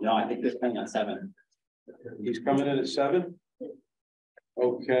 No, I think they're paying on 7. He's coming in at 7?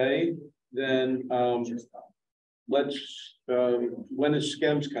 Okay, then, let's, when is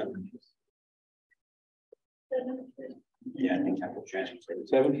Skems coming? Yeah, I think capital transfer.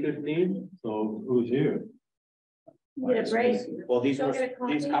 7:15? So who's here? Yeah, great. Well, Go get a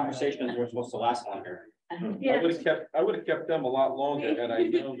coffee. these conversations were supposed to last longer. I would have kept them a lot longer had I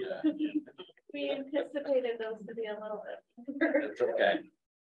known that. We anticipated those to be a little bit. It's okay.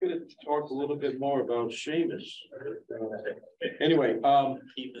 Could have talked a little bit more about Seamus. Anyway,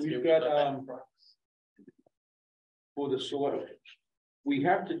 we've got, for the select, we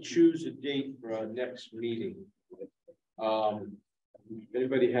have to choose a date for our next meeting.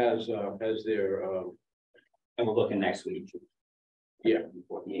 Anybody has their, And we're looking next week. yeah,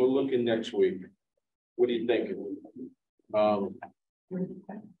 we're looking next week. What do you think?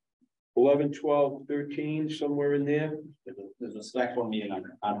 11, 12, 13, somewhere in there? There's a select board meeting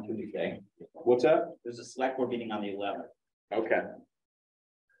on Tuesday. What's that? There's a select board meeting on the 11th. Okay.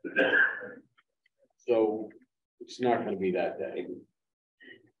 So it's not gonna be that day.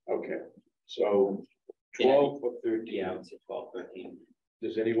 Okay, so 12 or 13. Yeah, I would say 12, 13.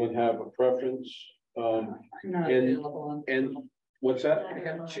 Does anyone have a preference? I'm not And- available on. And what's that? I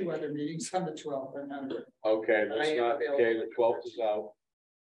have 2 other meetings on the 12th, and I'm Okay, I let's am not, available. okay, the 12th is out.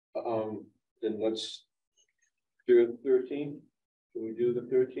 Then let's do the 13th. Can we do the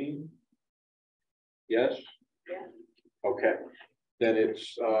 13th? Yes? Yeah. Okay, then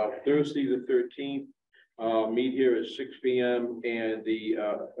it's Thursday, the 13th. Meet here at 6 p.m. and the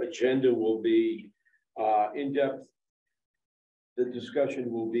agenda will be in-depth. The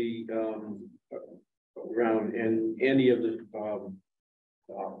discussion will be around any of the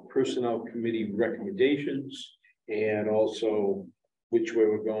personnel committee recommendations, and also which way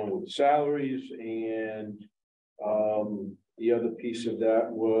we're going with salaries, and the other piece of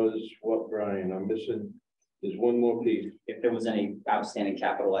that was what, Brian, I'm missing, there's one more piece. If there was any outstanding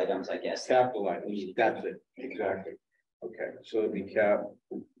capital items, I guess. Capital items, that's it, exactly. Okay, so it'd be cap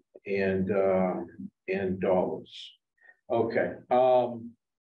and dollars. Okay,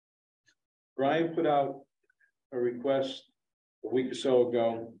 Brian put out a request a week or so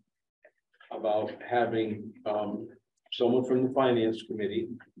ago about having someone from the finance committee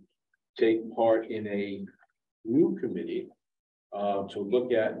take part in a new committee to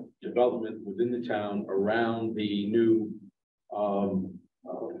look at development within the town around the new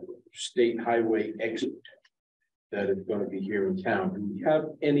state highway exit that is going to be here in town. Do we have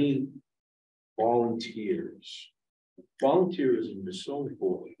any volunteers? Volunteerism is so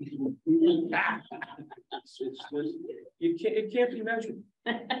important. It can't be measured.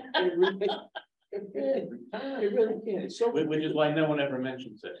 It really can. It's so. Which is why no one ever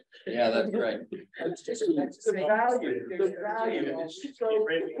mentions it. Yeah, that's right. It's just the value. The value is so.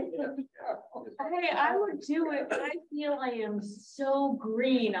 Hey, I would do it, but I feel I am so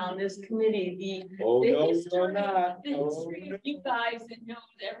green on this committee. Oh, The no, history, you're not. the Oh, history no. of you guys that knows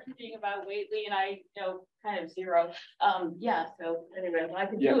everything about Whately, and I know kind of zero. Yeah, so anyway, I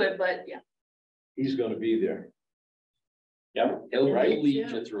could do it, but yeah. He's gonna be there. Yep. He'll Right? lead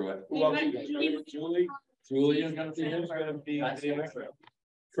you through it. Who else you got? Julie? Julia's gonna be Julia's in. gonna be there.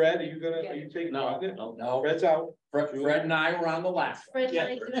 Fred, are you taking No, on it? no, Fred's out. Fred and I were on the last. one. Fred,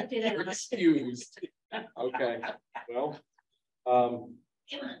 I did it. We're excused. Okay, well,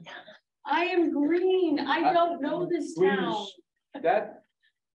 I am green. I don't know this town. please, that,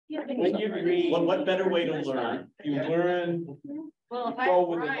 when you read, What better way to learn? you learn, Well, if I go have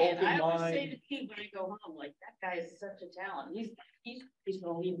with an Brian, open I always say mind. to Pete when I go home, like, that guy is such a talent. He's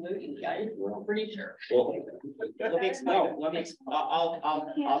gonna leave Moody, I'm pretty sure. well, Let me explain, it. Let me,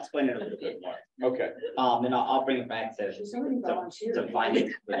 I'll explain it a little bit more. okay. And I'll bring it back to find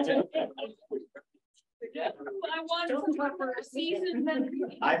it. I want to for a season, then.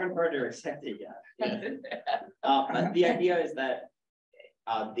 I haven't heard her accept it yet. The idea is that,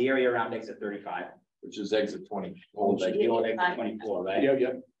 the area around exit 35, Which is exit 20. like the old exit 24, right? Yeah,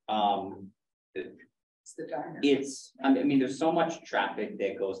 yeah. It's the diner. I mean, there's so much traffic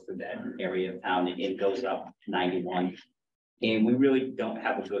that goes through that area of town, it goes up 91. And we really don't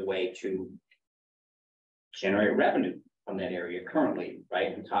have a good way to generate revenue from that area currently,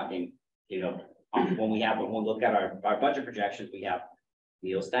 right? I'm talking, when we look at our budget projections, we have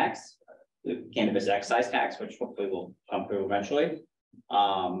meals tax, the cannabis excise tax, which hopefully will come through eventually.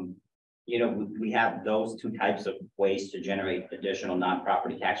 We have those two types of ways to generate additional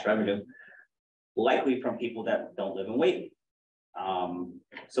non-property tax revenue, likely from people that don't live in Whately.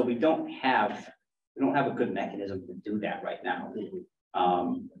 So we don't have a good mechanism to do that right now.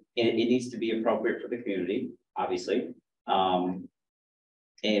 It needs to be appropriate for the community, obviously.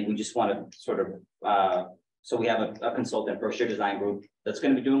 And we just want to sort of, so we have a consultant, brochure design group that's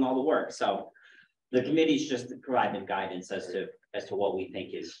going to be doing all the work. So the committee's just providing guidance as to what we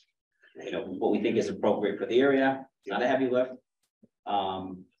think is, what we think is appropriate for the area. It's not a heavy lift.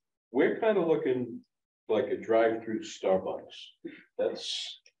 We're kind of looking like a drive-through Starbucks.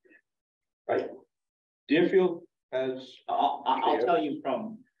 That's right. Deerfield has. I'll tell you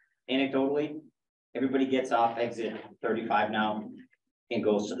from anecdotally, everybody gets off exit 35 now and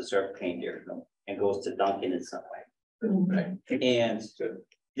goes to the Circle K in Deerfield and goes to Dunkin' and Subway. Right. And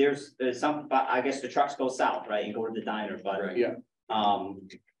there's some, I guess the trucks go south, right, and go to the diner, but Right. Yeah.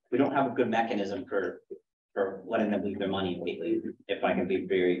 We don't have a good mechanism for letting them leave their money lately, if I can be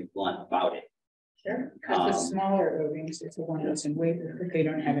very blunt about it. Sure. Because the smaller buildings, it's the one that's in Whately, they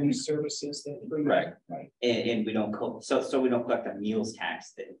don't have any services that bring. Right. Right. And we don't so we don't collect a meals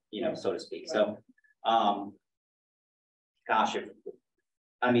tax that, so to speak. So, gosh,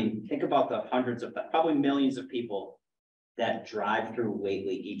 think about the hundreds of, probably millions of people that drive through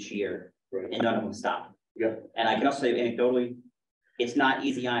Whately each year, Right. and none of them stop. Yeah. And I can also say anecdotally, it's not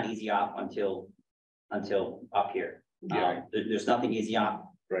easy on, easy off until up here. Yeah. There's nothing easy off.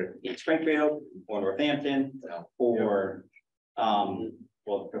 Right. In Springfield or Northampton No. or,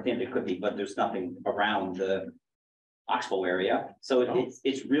 well, Northampton could be, but there's nothing around the Oxbow area. So No.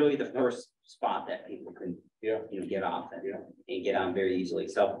 it's really the first spot that people can, Yeah. get off and, Yeah. and get on very easily.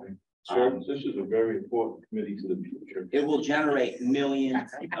 So Sir, this is a very important committee to the future. it will generate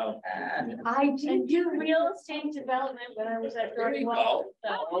millions of. I did do real estate development when I was at. There you go.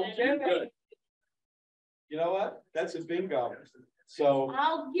 Good. You know what? That's a bingo. So,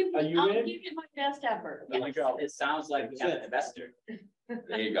 I'll give Are you in? you my best effort. there you go. It sounds like we have an investor.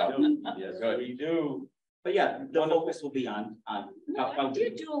 There you go. Yes, Good. we do. But yeah, the focus will be on No, I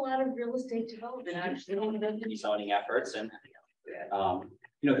did do a lot of real estate development, actually. rezoning efforts and,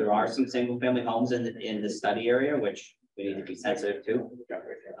 there are some single family homes in the study area, which we need to be sensitive to.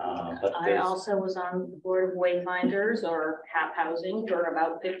 But I there's, also was on the board of Wayfinders or HAP Housing for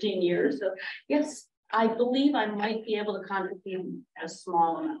about 15 years. So yes, I believe I might be able to contribute a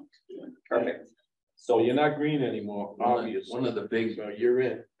small amount. perfect. So you're not green anymore, obviously. One of the big So you're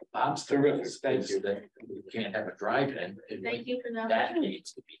in. obstacles Thank is you. that we can't have a drive-in. Thank you for that. That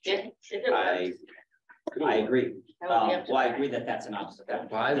needs to be changed. I agree. That would be up to Well, I them. agree that that's an obstacle.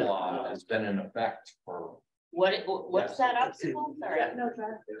 That bylaw has been in effect for, What's that obstacle? Sorry.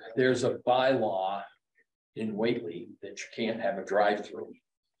 there's a bylaw in Whately that you can't have a drive-through.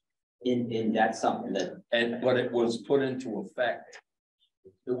 And that's something that, But it was put into effect.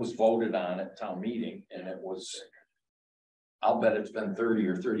 It was voted on at town meeting and it was I'll bet it's been 30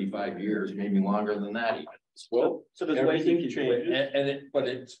 or 35 years, maybe longer than that even. Well, So there's ways you everything can do it. changes. And but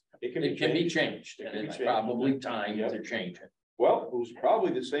it It can be changed, It and can be it's changed. probably time Yeah. to change it. Well, it was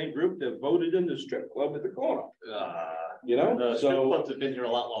probably the same group that voted in the strip club at the corner, you know, The strip so clubs have been here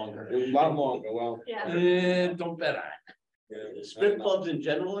a lot longer. it was a lot longer, well. Yeah. Don't bet on it. The strip clubs in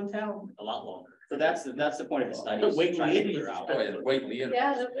general in town, a lot longer. So that's the point of the study. is Wait, trying to wait. figure out. Oh, yeah, Whately, Yeah.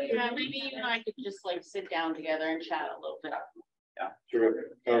 Yeah, maybe you and I could just like sit down together and chat a little bit.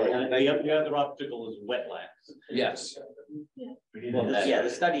 Terrific, all right. And the other obstacle is wetlands. yes. Well, yeah, the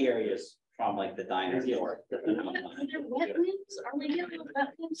study area is from like the diner door. Are there wetlands? Are we getting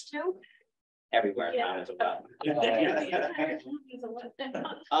wetlands too? Everywhere around is about.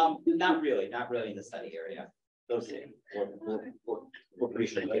 Not really in the study area. Those, we're pretty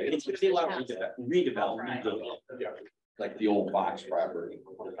sure. It's gonna be a lot of redevelopment. Like the old box property.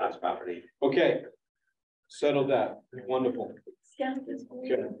 House property. Okay, settle that, wonderful.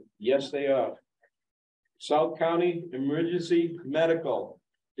 Okay, yes, they are. South County Emergency Medical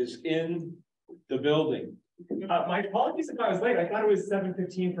is in the building. My apologies if I was late. I thought it was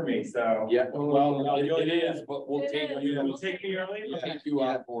 7:15 for me, so. Yeah, well, It is, but we'll take you, You'll take me early? we'll take you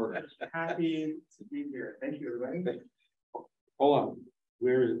out for it. Happy to be here. Thank you, everybody. hold on,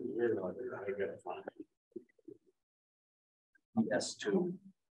 where is, I gotta find PS2,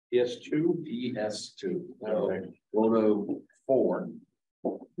 PS2. PS2. Okay, go to 4.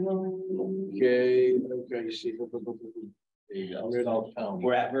 Okay, see. There you go. South County.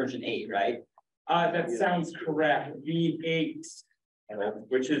 We're at version 8, right? That sounds correct. V8,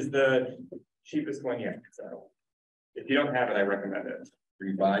 which is the cheapest one yet, so. If you don't have it, I recommend it.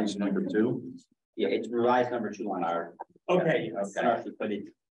 Revised number 2. Yeah, it's revised number 2 on our. Okay, But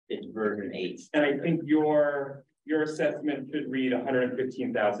it's version 8. and I think your assessment should read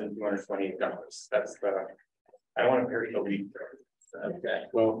 $115,228. That's the, I don't want to parry the lead. Okay.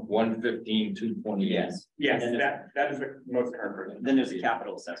 Well, 115, 228. Yes. Yes, that is the most current version. Then there's a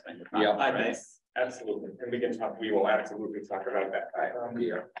capital assessment. Yeah. Right, absolutely, and we will absolutely talk about that.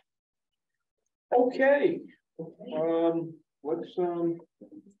 Yeah. okay,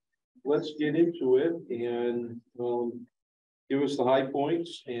 let's get into it and, give us the high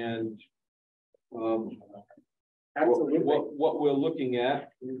points and, Absolutely. what we're looking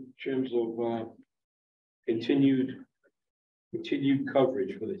at in terms of, continued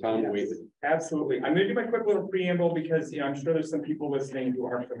coverage for the town of Whately. Absolutely. I'm gonna do my quick little preamble because, I'm sure there's some people listening who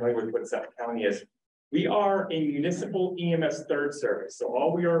aren't familiar with what Suffolk County is. We are a municipal EMS third service. So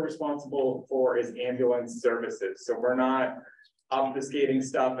all we are responsible for is ambulance services. So we're not obfuscating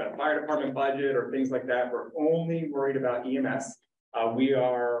stuff in a fire department budget or things like that. We're only worried about EMS. We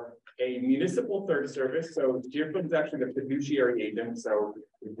are a municipal third service. So Deerfield is actually the fiduciary agent. So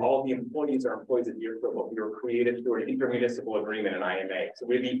all the employees are employees at Deerfield, but we were created through an intermunicipal agreement, an IMA. So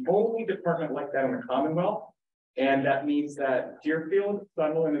we're the only department like that in the Commonwealth. And that means that Deerfield,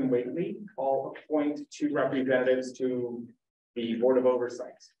 Sunderland, and Whately all appoint 2 representatives to the Board of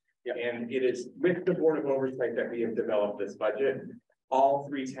Oversight. And it is with the Board of Oversight that we have developed this budget. All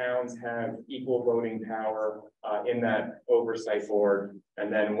 3 towns have equal voting power in that oversight board.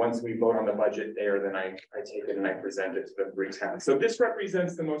 And then once we vote on the budget there, then I take it and I present it to the 3 towns. So this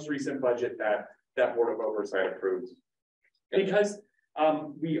represents the most recent budget that Board of Oversight approves. Because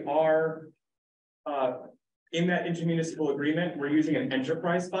we are in that intermunicipal agreement, we're using an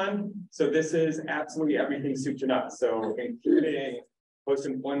enterprise fund. So this is absolutely everything soup to nuts. So including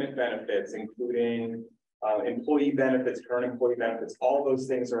post-employment benefits, including employee benefits, current employee benefits, all those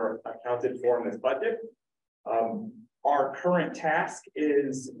things are accounted for in this budget. Our current task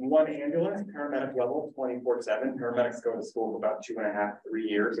is 1 ambulance, paramedic level, 24/7. Paramedics go to school for about 2.5, 3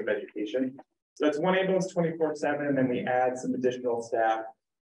 years of education. So that's 1 ambulance 24/7, and then we add some additional staff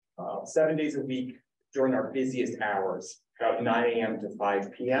 7 days a week during our busiest hours, about 9 a.m. to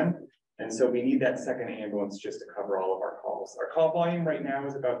 5 p.m. And so we need that second ambulance just to cover all of our calls. Our call volume right now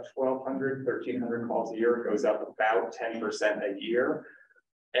is about 1,200, 1,300 calls a year. It goes up about 10% a year,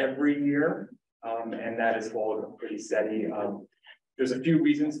 every year. And that is holding pretty steady. There's a few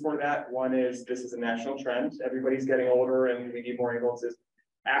reasons for that. One is this is a national trend. Everybody's getting older and we need more ambulances.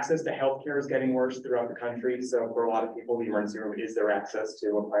 Access to healthcare is getting worse throughout the country. So for a lot of people, the emergency room is their access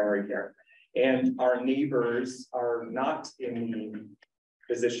to a primary care. And our neighbors are not in the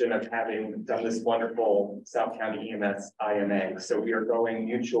position of having done this wonderful South County EMS IMA. So we are going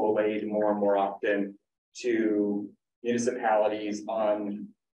mutual aid more and more often to municipalities on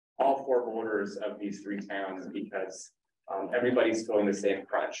all 4 borders of these 3 towns because everybody's feeling the same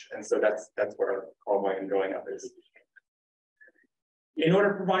crunch. And so that's where our call volume going up is. In order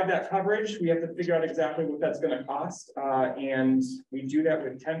to provide that coverage, we have to figure out exactly what that's gonna cost. And we do that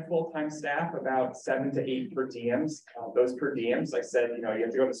with 10 full-time staff, about 7 to 8 per diems. Those per diems, I said, you know, you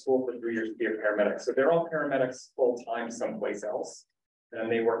have to go to school for 3 years to be a paramedic. So they're all paramedics full-time someplace else. And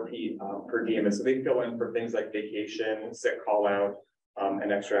they work per diem. And so they fill in for things like vacation, sick call out,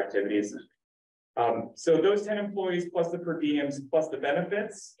 and extra activities. So those 10 employees plus the per diems plus the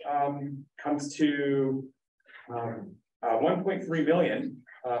benefits comes to 1.3 million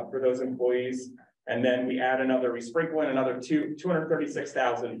for those employees. And then we add another, we sprinkle in another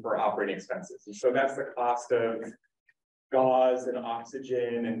 236,000 for operating expenses. And so that's the cost of gauze and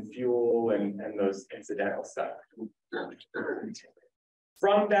oxygen and fuel and those incidental stuff.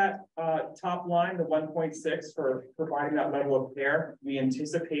 From that top line, the 1.6 for providing that level of care, we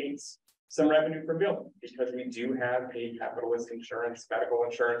anticipate some revenue from billing because we do have a capitalist insurance, medical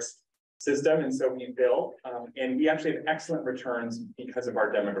insurance system. And so we bill and we actually have excellent returns because of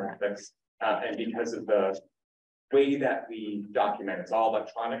our demographics and because of the way that we document. It's all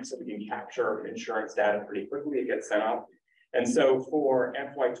electronic, so we can capture insurance data pretty quickly. It gets sent off. And so for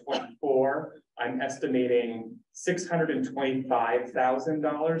FY24, I'm estimating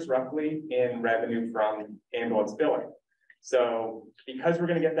 $625,000 roughly in revenue from ambulance billing. So because we're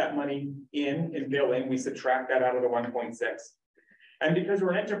going to get that money in billing, we subtract that out of the 1.6. And because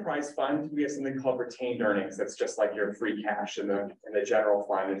we're an enterprise fund, we have something called retained earnings. That's just like your free cash in the general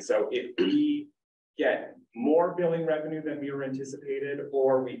fund. And so if we get more billing revenue than we were anticipated,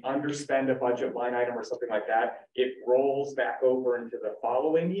 or we underspend a budget line item or something like that, it rolls back over into the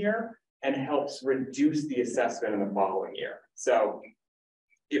following year and helps reduce the assessment in the following year. So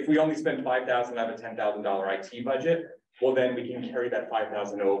if we only spend $5,000 out of a $10,000 IT budget, well, then we can carry that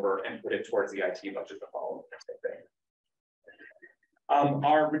 $5,000 over and put it towards the IT budget the following year.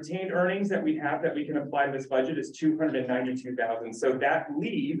 Our retained earnings that we have that we can apply to this budget is $292,000. So that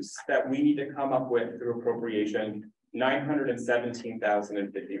leaves that we need to come up with through appropriation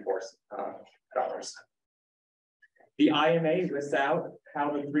 $917,054. The IMA lists out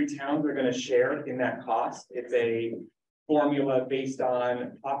how the 3 towns are going to share in that cost. It's a formula based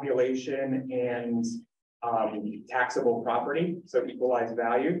on population and taxable property, so equalized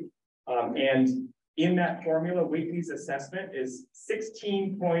value. And in that formula, Whately's assessment is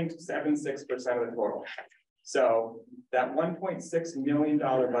 16.76% of the total. So that $1.6 million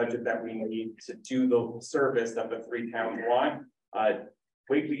budget that we need to do the service that the 3 towns want,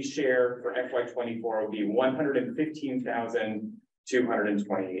 Whately's share for FY24 would be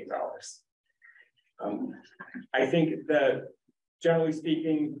 $115,228. I think that generally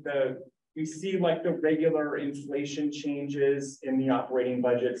speaking, we see like the regular inflation changes in the operating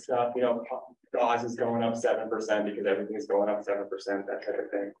budget stuff, you know, gauze is going up 7% because everything is going up 7%, that type of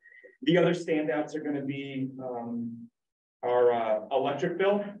thing. The other standouts are going to be our electric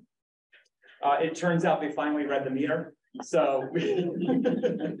bill. It turns out they finally read the meter. So we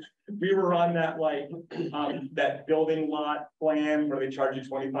were on that that building lot plan where they charge you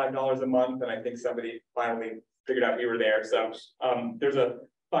 $25 a month. And I think somebody finally figured out we were there. So there's a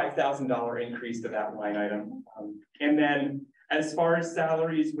 $5,000 increase to that line item. And then as far as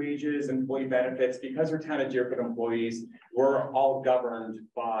salaries, wages, employee benefits, because we're Town of Deerfield employees, we're all governed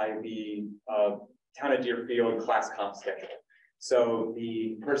by the Town of Deerfield class comp schedule. So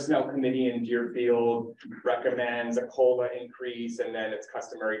the personnel committee in Deerfield recommends a COLA increase, and then it's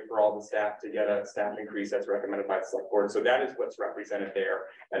customary for all the staff to get a staff increase that's recommended by the select board. So that is what's represented there.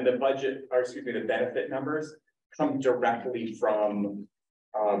 And the budget, or excuse me, the benefit numbers come directly from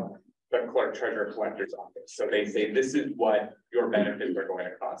the clerk, treasurer, collector's office. So they say, this is what your benefits are going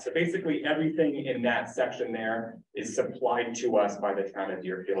to cost. So basically everything in that section there is supplied to us by the Town of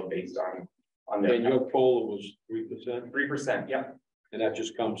Deerfield based on their. And your COLA was 3%? 3%, yeah. And that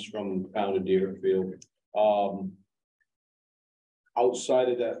just comes from Town of Deerfield. Outside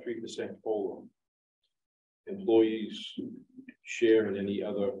of that 3% COLA, employees share in any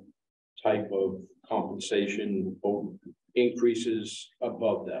other type of compensation or increases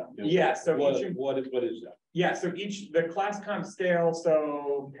above that? Yeah, so what is that? Yeah, so the class comp scale,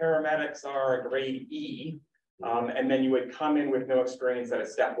 so paramedics are a grade E, and then you would come in with no experience at a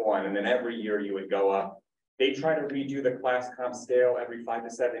step 1, and then every year you would go up. They try to redo the class comp scale every 5 to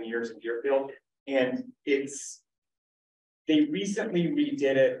 7 years in Deerfield, and they recently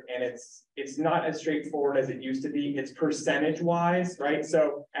redid it, and it's not as straightforward as it used to be. It's percentage wise, right?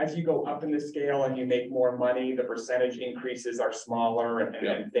 So as you go up in the scale and you make more money, the percentage increases are smaller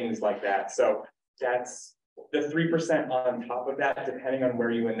and things like that. So that's the 3% on top of that, depending on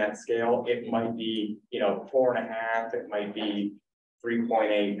where you in that scale. It might be, 4.5, it might be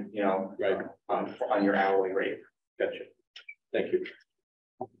 3.8, right, on your hourly rate. Gotcha. Thank you.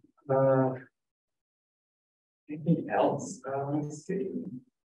 Anything else? Let's see.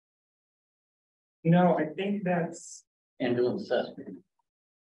 No, I think that's Ambulance assessment.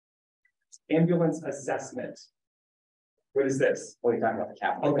 ambulance assessment. What is this? What are you talking about, the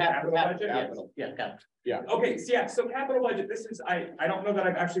capital? Oh, capital budget? Yeah, capital. Okay, so yeah, so capital budget, this is, I don't know that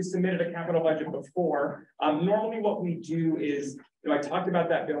I've actually submitted a capital budget before. Normally what we do is, I talked about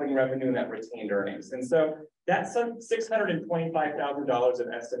that billing revenue and that retained earnings. And so that's some $625,000 of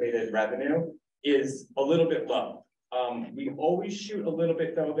estimated revenue is a little bit low. We always shoot a little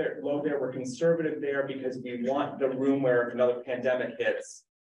bit low there. We're conservative there because we want the room where if another pandemic hits,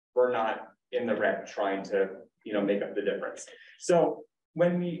 we're not in the red trying to, make up the difference. So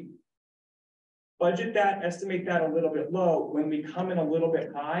when we budget that, estimate that a little bit low, when we come in a little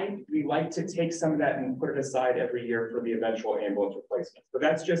bit high, we like to take some of that and put it aside every year for the eventual ambulance replacement. So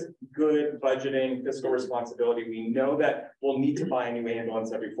that's just good budgeting, fiscal responsibility. We know that we'll need to buy a new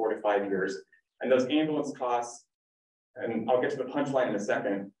ambulance every 4 to 5 years. And those ambulance costs, and I'll get to the punchline in a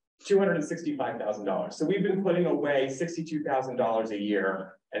second, $265,000. So we've been putting away $62,000 a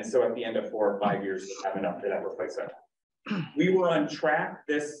year. And so at the end of 4 or 5 years, we have enough for that replacement. We were on track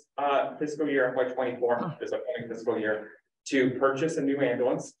this fiscal year, FY24, this upcoming fiscal year, to purchase a new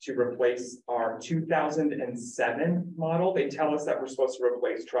ambulance to replace our 2007 model. They tell us that we're supposed to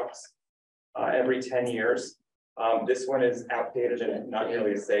replace trucks every 10 years. This one is outdated and not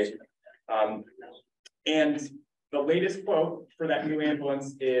nearly as safe. And the latest quote for that new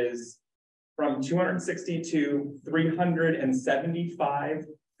ambulance is from $260,000 to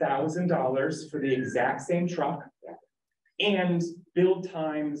 $375,000 for the exact same truck. And build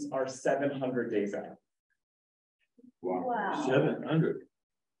times are 700 days out. Wow. 700.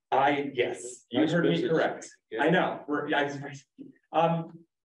 Yes, you heard me correct. Yeah. I know, what the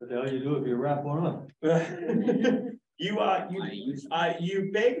hell you do if you wrap one up? You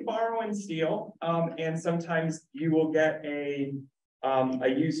beg, borrow, and steal, and sometimes you will get a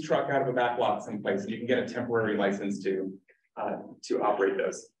used truck out of a back lot someplace, and you can get a temporary license to operate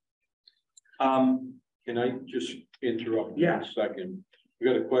those. Can I just interrupt you Yeah. a second? We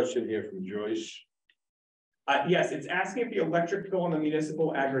got a question here from Joyce. Yes, it's asking if the electric bill on the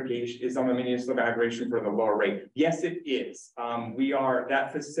municipal aggregation is on the municipal aggregation for the lower rate. Yes, it is. That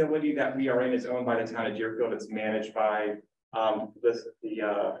facility that we are in is owned by the town of Deerfield. It's managed by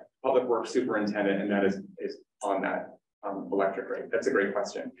the public works superintendent, and that is on that electric rate. That's a great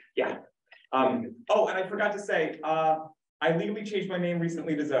question. Yeah. Oh, and I forgot to say, I legally changed my name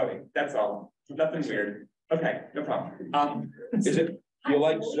recently to Zoe. That's all. Nothing weird. Okay, no problem. Is it, you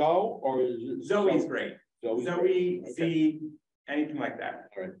like Zoe or is it? Zoe's great. Zoe's Zoe, great. Z, anything like that.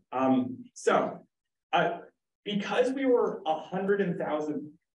 All right. Because we were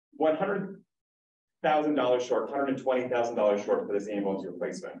 $100,000 short, $120,000 short for this ambulance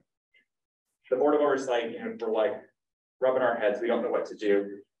replacement. The Board of Oversight, we're like rubbing our heads. We don't know what to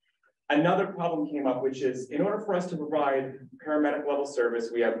do. Another problem came up, which is in order for us to provide paramedic level service,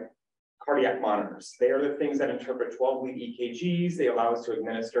 we have cardiac monitors. They are the things that interpret 12-lead EKGs. They allow us to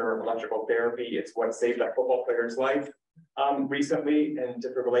administer electrical therapy. It's what saved that football player's life recently in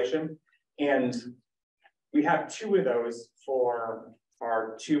defibrillation. And we have 2 of those for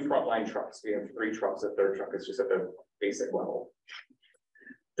our 2 frontline trucks. We have 3 trucks. A third truck is just at the basic level.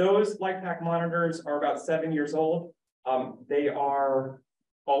 Those LifePack monitors are about 7 years old. They are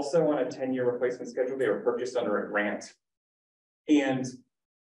also on a 10-year replacement schedule. They were purchased under a grant. And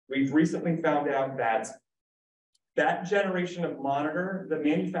we've recently found out that that generation of monitor, the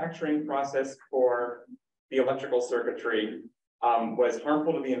manufacturing process for the electrical circuitry was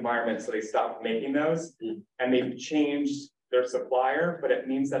harmful to the environment, so they stopped making those. And they've changed their supplier, but it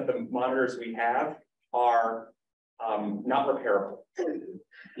means that the monitors we have are not repairable.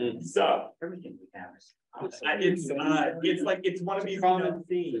 So Everything we have is. it's like, it's one of these Common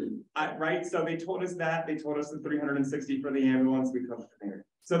theme. right? So they told us that, they told us the 360 for the ambulance, we covered there.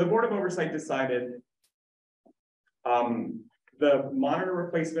 So the Board of Oversight decided the monitor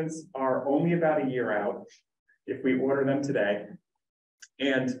replacements are only about a year out if we order them today.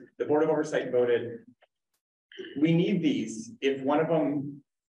 And the Board of Oversight voted, we need these. If one of them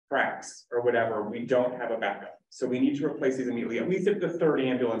cracks or whatever, we don't have a backup. So we need to replace these immediately. At least if the 3rd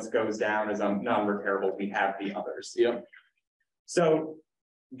ambulance goes down as non-repairable, we have the others. Yep. So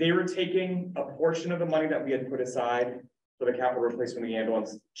they were taking a portion of the money that we had put aside for the capital replacement of the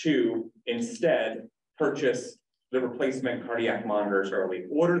ambulance to instead purchase the replacement cardiac monitors early.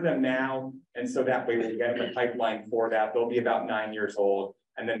 Order them now, and so that way we'll get in the pipeline for that. They'll be about 9 years old,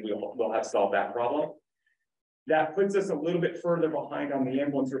 and then we'll have solved that problem. That puts us a little bit further behind on the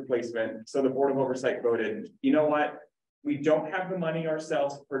ambulance replacement. So the Board of Oversight voted, you know what? we don't have the money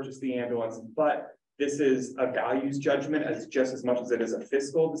ourselves to purchase the ambulance, but this is a values judgment as just as much as it is a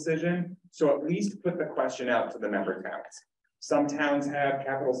fiscal decision. So at least put the question out to the member towns. Some towns have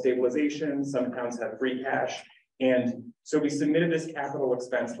capital stabilization, some towns have free cash. And so we submitted this capital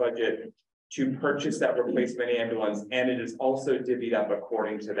expense budget to purchase that replacement ambulance, and it is also divvied up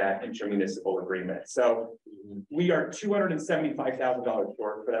according to that intermunicipal agreement. So we are $275,000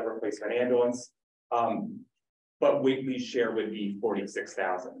 short for that replacement ambulance. But Whately's share would be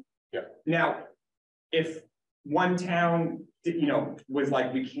 46,000. Yeah. Now, if one town, was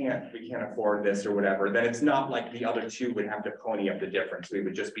like, we can't afford this or whatever, then it's not like the other two would have to pony up the difference. We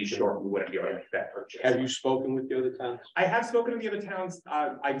would just be short. We wouldn't be able to make that purchase. Have you spoken with the other towns? I have spoken to the other towns.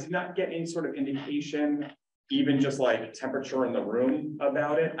 I did not get any sort of indication, even just like temperature in the room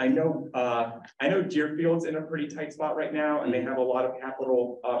about it. I know Deerfield's in a pretty tight spot right now, and they have a lot of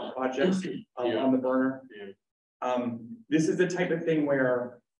capital projects on the burner. This is the type of thing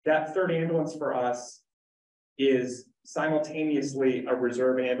where that third ambulance for us is simultaneously a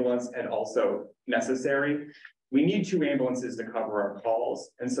reserve ambulance and also necessary. We need 2 ambulances to cover our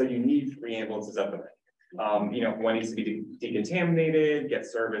calls, and so you need 3 ambulances up there. One needs to be decontaminated, get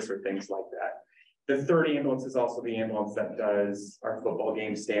service, or things like that. The third ambulance is also the ambulance that does our football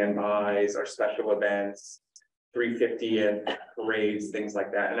game standbys, our special events, 350th parades, things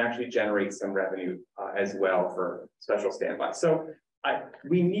like that, and actually generates some revenue as well for special standbys. So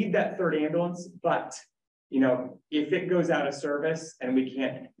we need that third ambulance, but if it goes out of service and we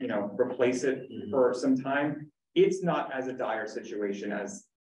can't, replace it for some time, it's not as a dire situation as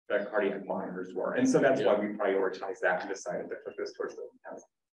the cardiac monitors were. And so that's why we prioritized that and decided to put this towards the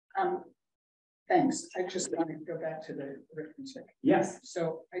town. Thanks. I just want to go back to the arithmetic. Yes.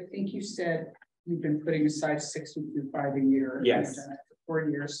 So I think you said you've been putting aside 65 a year. Yes. For 4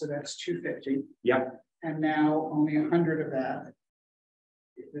 years, so that's 250. Yep. And now only 100 of that,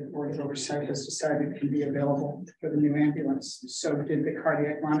 the Board of Oversight has decided can be available for the new ambulance. So did the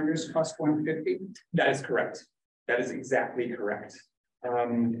cardiac monitors cost 150? That is correct. That is exactly correct.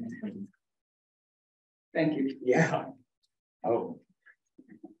 Thank you. Yeah. Oh.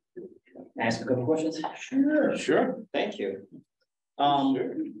 Ask a couple questions? Sure. Thank you.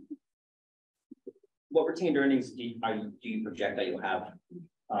 Sure. What retained earnings do you project that you'll have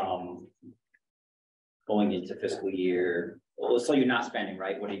going into fiscal year? Well, so you're not spending,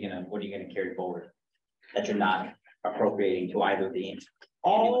 right? What are you gonna carry forward that you're not appropriating to either the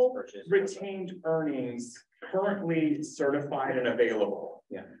all retained earnings currently certified and available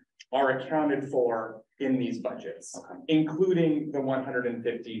are accounted for in these budgets, including the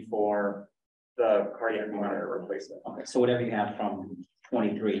 150 for the cardiac monitor replacement. Okay, so whatever you have from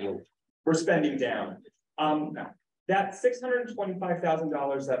 23, we're spending down. That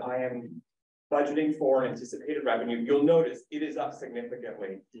 $625,000 that I am budgeting for anticipated revenue, you'll notice it is up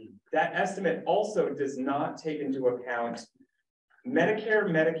significantly. That estimate also does not take into account Medicare,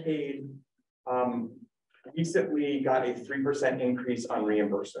 Medicaid. Recently got a 3% increase on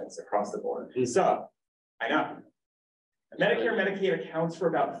reimbursements across the board. So I know Medicare, Medicaid accounts for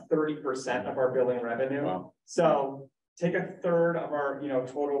about 30% of our billing revenue. Wow. So take a third of our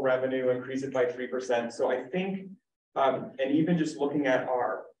total revenue, increase it by 3%. So I think, and even just looking at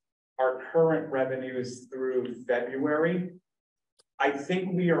our current revenues through February, I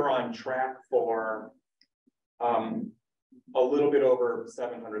think we are on track for a little bit over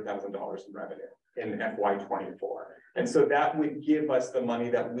 $700,000 in revenue in FY24. And so that would give us the money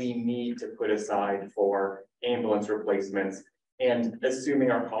that we need to put aside for ambulance replacements. And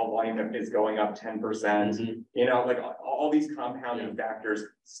assuming our call volume is going up 10%, like all these compounding factors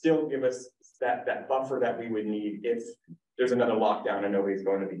still give us that buffer that we would need if there's another lockdown and nobody's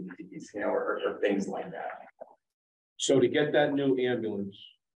going to BPTs, or things like that. So to get that new ambulance,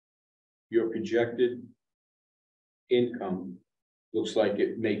 your projected income looks like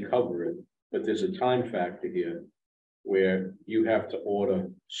it may cover it, but there's a time factor here where you have to order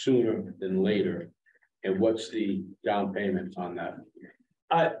sooner than later. And what's the down payment on that?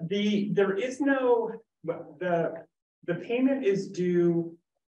 There is no, the payment is due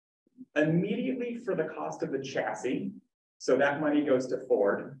immediately for the cost of the chassis. So that money goes to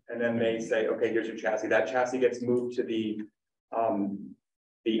Ford, and then they say, okay, here's your chassis. That chassis gets moved to the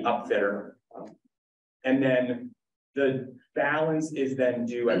upfitter. And then the balance is then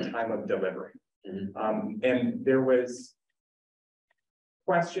due at time of delivery. And there was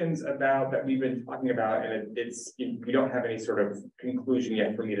questions about that we've been talking about, and we don't have any sort of conclusion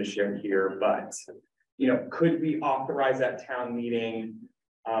yet for me to share here, but could we authorize at town meeting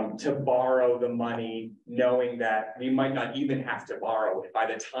to borrow the money, knowing that we might not even have to borrow it by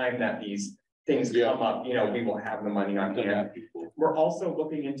the time that these things come up, you know, we will have the money on hand. We're also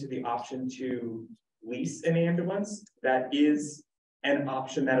looking into the option to lease an ambulance. That is an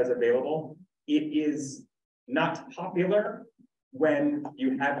option that is available. It is not popular when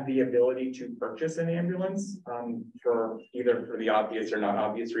you have the ability to purchase an ambulance for either for the obvious or not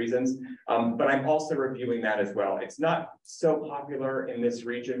obvious reasons. But I'm also reviewing that as well. It's not so popular in this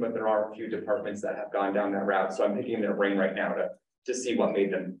region, but there are a few departments that have gone down that route. So I'm picking their brain right now to see what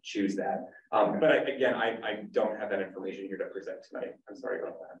made them choose that. But I don't have that information here to present tonight. I'm sorry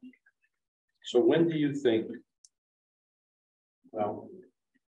about that. So when do you think? Well,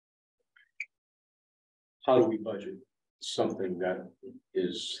 how do we budget something that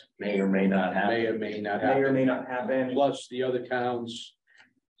is May or may not happen. may or may not May or happen? may not happen. Plus the other towns,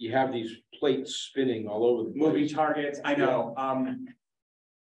 you have these plates spinning all over the Moving place. targets, I know.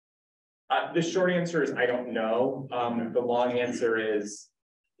 The short answer is I don't know. The long answer is,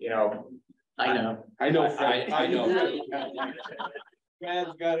 you know. I know. I know. I know.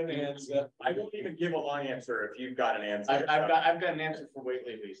 Brad's got an answer. I won't even give a long answer if you've got an answer. I've got an answer for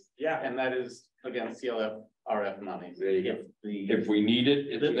Whately at least, Yeah, and that is, again, CLFRF money. There you go. If If we need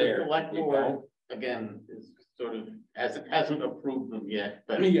it, the it's there. select We board, don't. again, is sort of, hasn't approved them yet,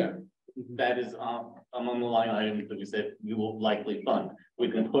 but Yeah. that is among the line items that we said we will likely fund.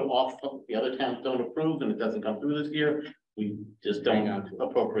 We can put off, the other towns don't approve and it doesn't come through this year. We just don't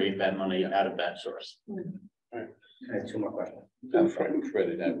appropriate that money out of that source. I have two more questions. I'm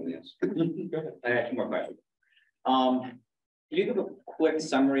Fred, that one, yes. I have two more questions. Can you give a quick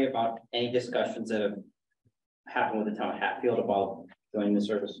summary about any discussions that have happened with the town of Hatfield about joining the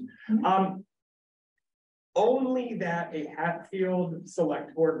service? only that a Hatfield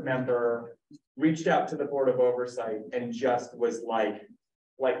Select Board member reached out to the Board of Oversight and just was like,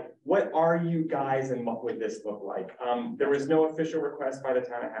 what are you guys and what would this look like? There was no official request by the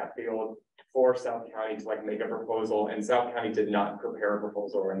town of Hatfield for South County to like make a proposal, and South County did not prepare a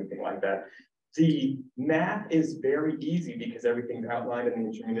proposal or anything like that. The math is very easy because everything's outlined in the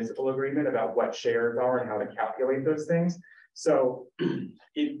intermunicipal agreement about what shares are and how to calculate those things. So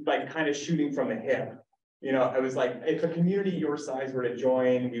it like kind of shooting from the hip. You know, I was like, if a community your size were to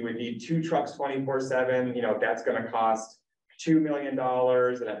join, we would need 2 trucks 24/7. You know, that's going to cost $2 million,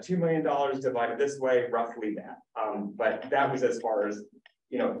 and at $2 million divided this way, roughly that. But that was as far as,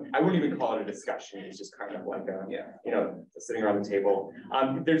 you know, I wouldn't even call it a discussion. It's just kind of like a, you know, sitting around the table.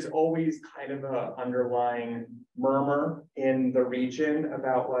 There's always kind of a underlying murmur in the region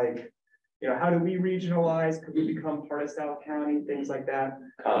about like, you know, how do we regionalize? Could we become part of South County? Things like that.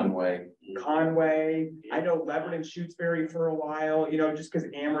 Conway. I know Lebanon and Shutesbury for a while, you know, just because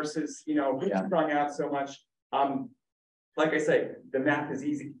Amherst is, you know, sprung out so much. Like I say, the math is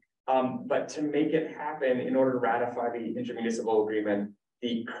easy. But to make it happen, in order to ratify the intermunicipal agreement,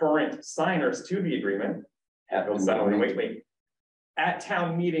 the current signers to the agreement, Whately, at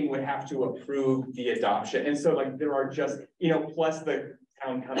town meeting would have to approve the adoption. And so like there are just, you know, plus the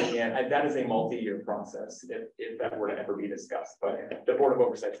town coming in, that is a multi-year process if that were to ever be discussed. But the Board of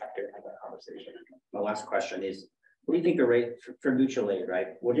Oversight have to have that conversation. My last question is, what do you think the rate for mutual aid,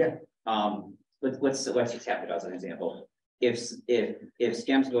 right? Let's just have it as an example. If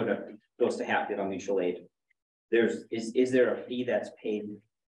SCEMS goes to Hatfield on mutual aid, is there a fee that's paid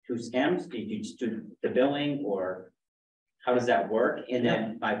to SCEMS? Do you just do the billing, or how does that work? And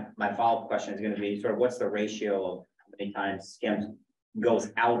then my follow-up question is going to be sort of what's the ratio of how many times SCEMS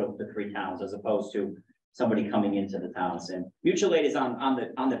goes out of the 3 towns as opposed to somebody coming into the towns? And mutual aid is on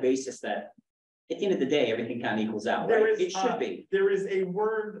the basis that at the end of the day, everything kind of equals out, right? It should be. There is a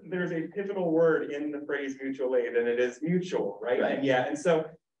pivotal word in the phrase mutual aid, and it is mutual, right? Right. And so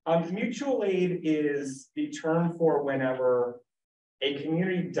mutual aid is the term for whenever a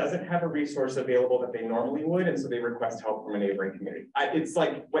community doesn't have a resource available that they normally would, and so they request help from a neighboring community. It's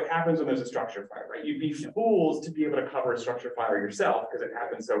like what happens when there's a structure fire, right? You'd be fools to be able to cover a structure fire yourself because it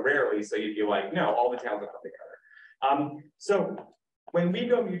happens so rarely. So you'd be like, no, all the towns will come together. So when we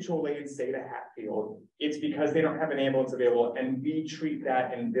go mutual aid, say to Hatfield, it's because they don't have an ambulance available, and we treat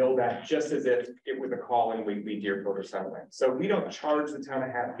that and bill that just as if it was a call in Whately, Deerfield, or Sutherland. So we don't charge the town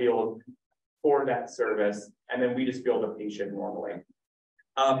of Hatfield for that service, and then we just bill the patient normally.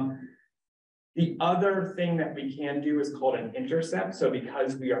 The other thing that we can do is called an intercept. So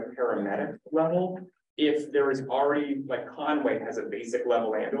because we are paramedic level, if there is already, like Conway has a basic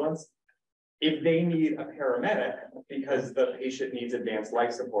level ambulance, if they need a paramedic because the patient needs advanced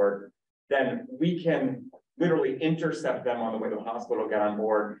life support, then we can literally intercept them on the way to the hospital, get on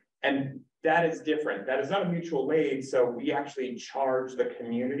board. And that is different. That is not a mutual aid. So we actually charge the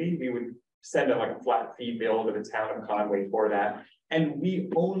community. We would send like a flat fee bill to the town of Conway for that. And we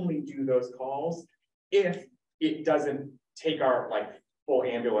only do those calls if it doesn't take our full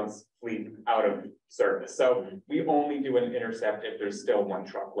ambulance fleet out of service. So we only do an intercept if there's still one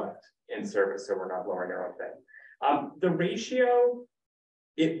truck left in service, so we're not lowering our own thing. The ratio,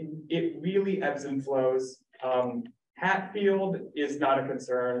 it really ebbs and flows. Hatfield is not a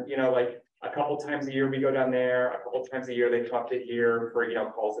concern, a couple times a year we go down there, a couple times a year they come up to here for,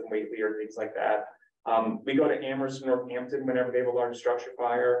 calls in Whately or things like that. We go to Amherst, Northampton whenever they have a large structure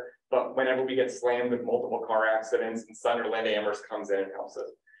fire, but whenever we get slammed with multiple car accidents and Sunderland, Amherst comes in and helps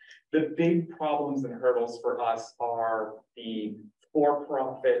us. The big problems and hurdles for us are the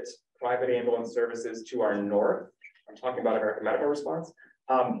for-profit private ambulance services to our north. I'm talking about American Medical Response.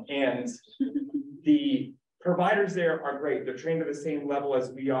 And the providers there are great. They're trained at the same level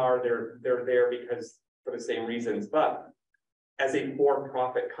as we are. They're there because for the same reasons, but as a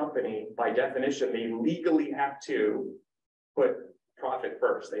for-profit company, by definition, they legally have to put profit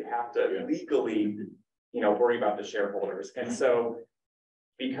first. They have to legally, worry about the shareholders. And so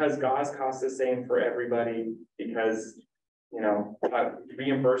because gauze costs the same for everybody, because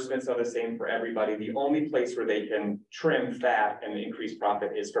reimbursements are the same for everybody, the only place where they can trim fat and increase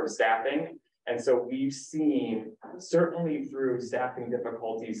profit is from staffing. And so we've seen, certainly through staffing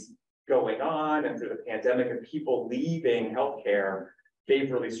difficulties going on and through the pandemic and people leaving healthcare,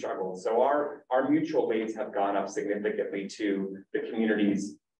 they've really struggled. So our mutual aids have gone up significantly to the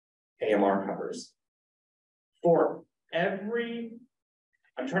community's AMR covers. For every,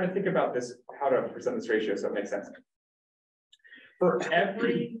 I'm trying to think about this, how to present this ratio so it makes sense. For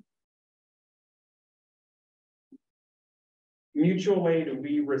every mutual aid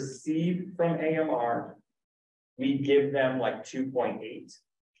we receive from AMR, we give them 2.8.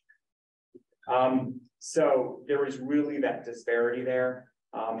 So there is really that disparity there.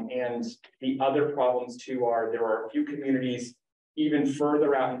 And the other problems too are there are a few communities even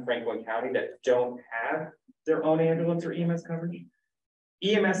further out in Franklin County that don't have their own ambulance or EMS coverage.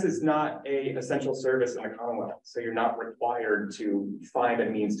 EMS is not an essential service in the Commonwealth, so you're not required to find a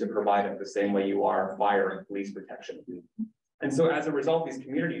means to provide it the same way you are fire and police protection. And so as a result, these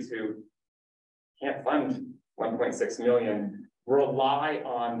communities who can't fund 1.6 million rely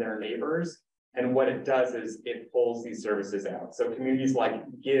on their neighbors. And what it does is it pulls these services out. So communities like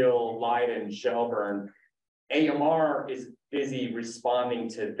Gill, Leiden, Shelburne, AMR is busy responding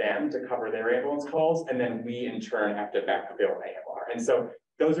to them to cover their ambulance calls. And then we in turn have to backfill AMR. And so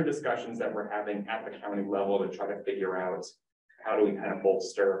those are discussions that we're having at the county level to try to figure out how do we kind of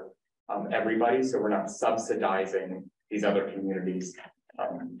bolster everybody so we're not subsidizing these other communities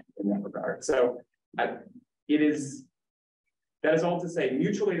in that regard. So that is all to say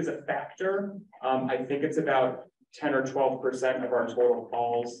mutual aid is a factor. I think it's about 10 or 12% of our total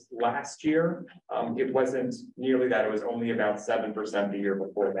calls last year. It wasn't nearly that, it was only about 7% the year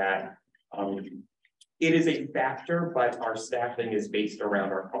before that. It is a factor, but our staffing is based around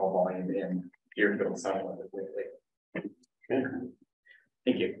our call volume in Deerfield, Sunderland, and Okay.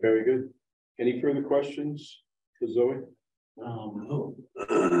 Thank you. Very good. Any further questions for Zoe? No.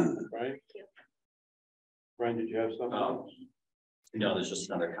 Brian? Brian, did you have something? No, there's just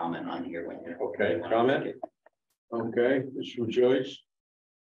another comment on here when you're. Okay, comment? Okay, this from Joyce.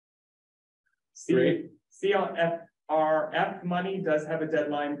 CLFRF money does have a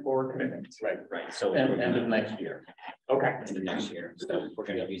deadline for commitment. Right, so. End of next year. Okay. End of next year, so if we're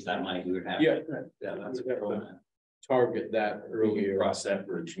gonna use that money, we would have. Yeah, that's we have to target that earlier. cross that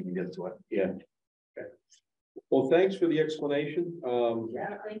bridge when you get to it. Yeah. Okay. Well, thanks for the explanation.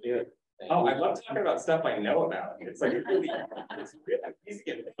 Yeah. Oh, I love talking about stuff I know about. It's like really, it's easy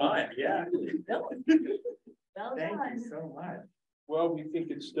and fun. Yeah. Well Thank done. you so much. Well, we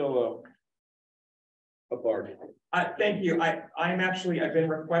think it's still a bargain. Thank you. I've been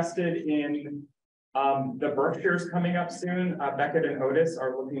requested in the Berkshires coming up soon. Beckett and Otis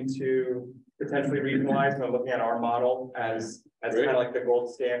are looking to potentially regionalize and looking at our model as kind of like the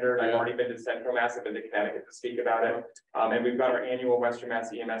gold standard. I've already been to Central Mass, I've been to Connecticut to speak about it. And we've got our annual Western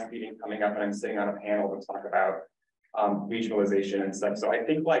Mass EMS meeting coming up, and I'm sitting on a panel to talk about regionalization and stuff. So I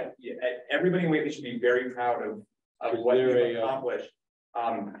think everybody in Whately should be very proud of what we've accomplished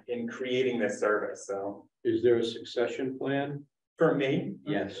in creating this service. So Is there a succession plan? for me,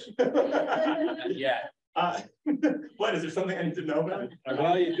 Yes. Yeah. what is there something I need to know about?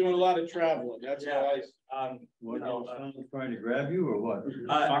 Well, you're doing a lot of traveling. That's how Trying to grab you or what?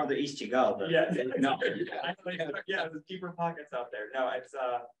 Farther east you go, but. Yeah, No. yeah, there's deeper pockets out there. No, it's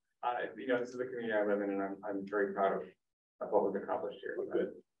this is the community I live in, and I'm very proud of what we've accomplished here.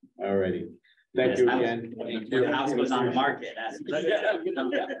 Good. All righty. Thank you again. When the house goes on the market, that's.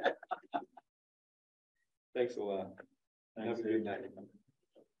 Thanks a lot. Have a good night.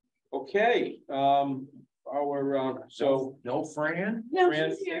 Okay, so No Fran? No, Fran-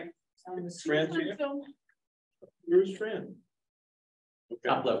 she's here. Fran's here? So, Where's Fran?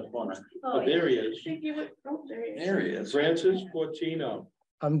 Top left corner. Oh, there he is. thank you. Oh, there he is. There he is. Francis Fortino.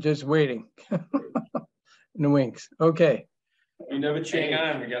 I'm just waiting. In the wings. Okay. You never Hang changed.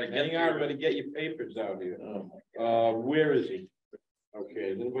 on, we gotta get Hang on, through we're gonna get your papers out here. Oh. Where is he? Okay,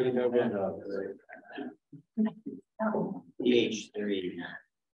 does anybody have a? PH3,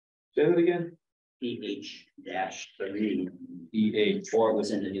 Say that again? PH-3, EH. or it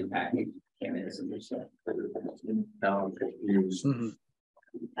was in the new package. Can't remember some new stuff. Now I'm confused. Mhm.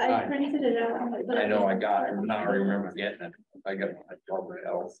 I printed it out. but I know I got it, now I remember getting it. I got my public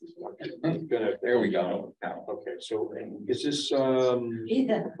health. There we go. Okay, so is this,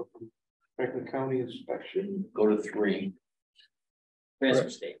 Yeah. Franklin County inspection? Go to 3. Transfer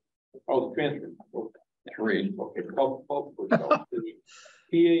state. Oh, the transfer. Okay. 3. Okay,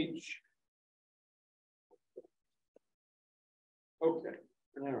 PH. Okay,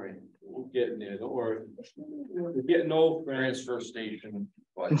 all right, we're getting there, don't worry. We're getting old, friends. Transfer station.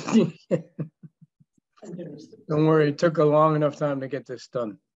 Don't worry, it took a long enough time to get this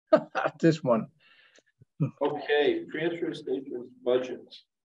done. This one. Okay, transfer station budgets.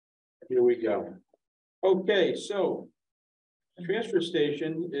 Here we go. Okay, so transfer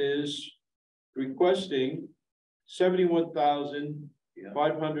station is requesting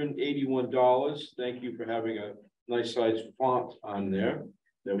 $71,581. Thank you for having a nice size font on there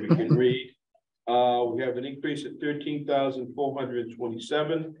that we can read. We have an increase of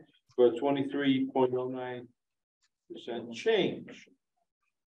 13,427 for a 23.09% change.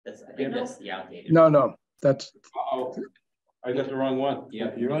 That's, I think that's the outdated. No, that's Uh-oh, I got the wrong one.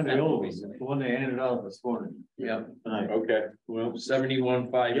 Yeah, you're on the old one, the one they handed out this morning. Yeah. Okay, well,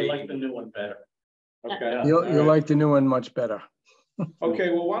 71,580. You like the new one better. okay. you'll All right. like the new one much better.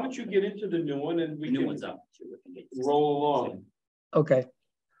 Okay, well, why don't you get into the new one and we The new can one's up too. I think it's- roll along. Okay.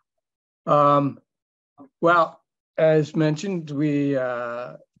 Well, as mentioned, we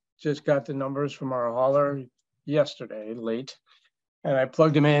just got the numbers from our hauler yesterday late, and I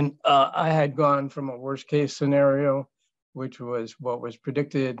plugged them in. I had gone from a worst case scenario, which was what was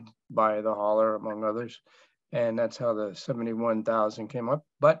predicted by the hauler, among others, and that's how the 71,000 came up.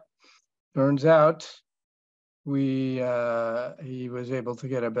 But turns out he was able to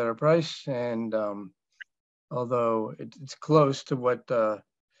get a better price, and although it's close to what the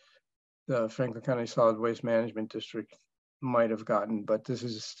Franklin County Solid Waste Management District might have gotten, but this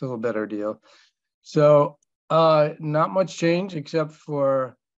is still a better deal. So not much change except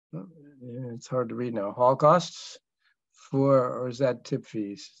for, it's hard to read now, haul costs or is that tip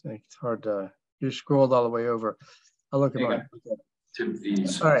fees? It's hard to, you're scrolled all the way over. I'll look at mine. Tip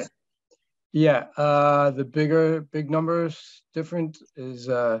fees. All right. Yeah, the big numbers different is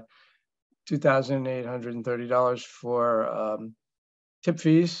 $2,830 for tip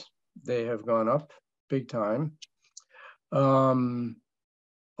fees. They have gone up big time. All around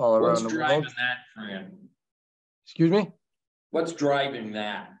What's the driving world. that, Fran? Excuse me? What's driving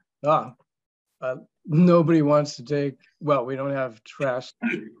that? Nobody wants to take, well, we don't have trash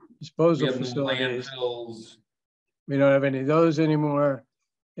We disposal have no facilities. landfills. We don't have any of those anymore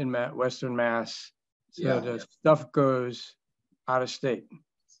in Western Mass. So Yeah. the stuff goes out of state,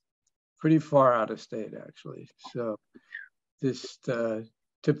 pretty far out of state, actually. So this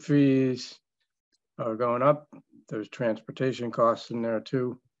tip fees are going up. There's transportation costs in there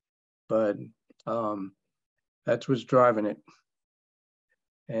too, but that's what's driving it.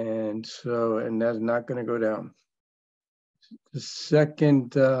 And so, and that's not going to go down. The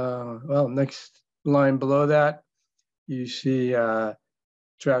second, well, next line below that, you see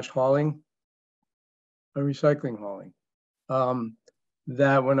trash hauling or recycling hauling.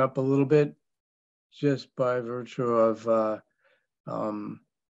 That went up a little bit just by virtue of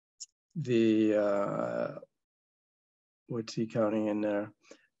the, what's he counting in there?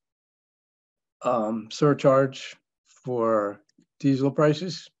 Surcharge for diesel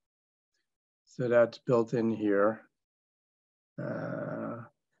prices. So that's built in here.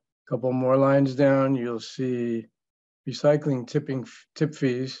 Couple more lines down, you'll see recycling tip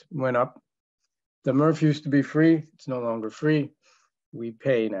fees went up. The MRF used to be free, it's no longer free. We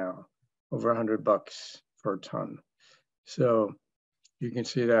pay now over $100 per ton. So you can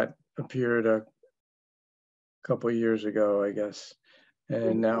see that appeared a couple of years ago, I guess.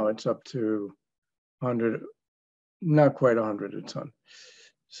 And now it's up to 100, not quite 100 a ton.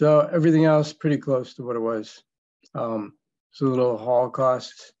 So everything else pretty close to what it was. So little haul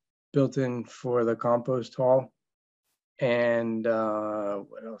costs built in for the compost haul. And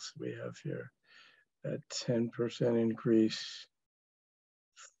what else do we have here? a 10% increase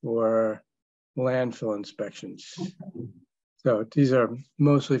for landfill inspections. So these are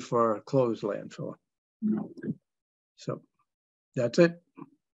mostly for a closed landfill. So that's it.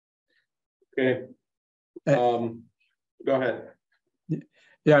 Okay. Go ahead.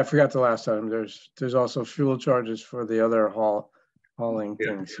 Yeah, I forgot the last time. There's also fuel charges for the other hauling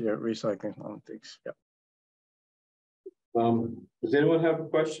things here, recycling hauling things. Yeah. Does anyone have a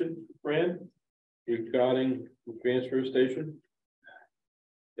question, Fran, regarding the transfer station?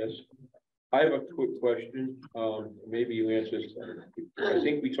 Yes. I have a quick question. Maybe you answer this. I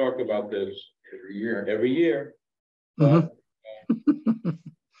think we talk about this every year. But,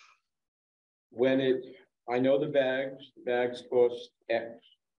 I know the bags cost X,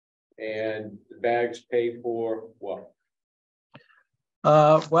 and the bags pay for what?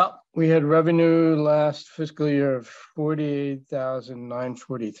 Well, we had revenue last fiscal year of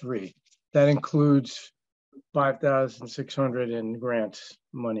 48,943. That includes 5,600 in grants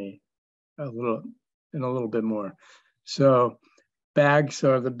money, a little bit more. So bags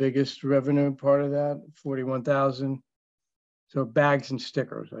are the biggest revenue part of that, 41,000. So bags and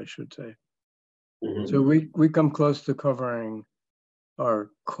stickers, I should say. Mm-hmm. So we come close to covering our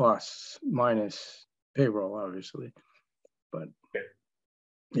costs minus payroll, obviously, but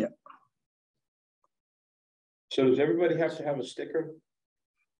yeah. So does everybody have to have a sticker?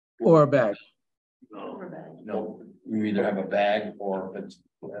 Or a bag? No, you either have a bag or if it's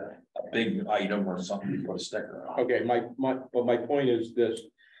a big item or something, you put a sticker on. Okay, my point is this: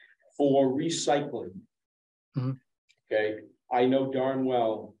 for recycling. Mm-hmm. Okay, I know darn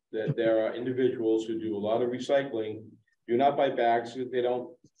well that there are individuals who do a lot of recycling, do not buy bags because they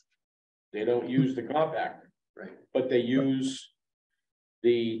don't use the compactor, right? But they use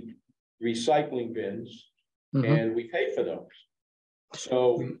the recycling bins, mm-hmm. and we pay for those.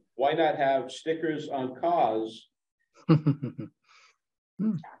 So why not have stickers on cars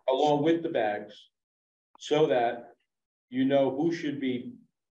along with the bags, so that you know who should be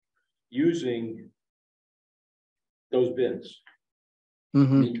using those bins?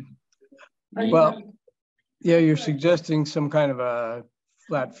 Mm-hmm. Well, yeah, you're suggesting some kind of a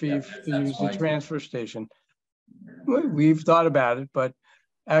flat fee to use the transfer station. We've thought about it, but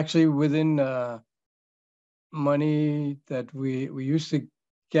actually within money that we used to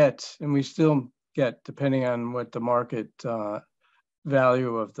get, and we still get, depending on what the market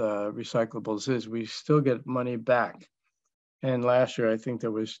value of the recyclables is, we still get money back. And last year, I think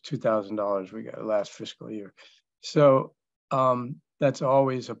there was $2,000 we got last fiscal year. So that's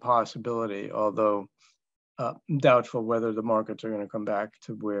always a possibility, although doubtful whether the markets are going to come back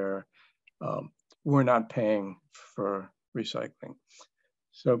to where we're not paying for recycling.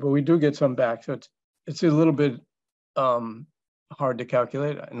 So, but we do get some back. So it's a little bit hard to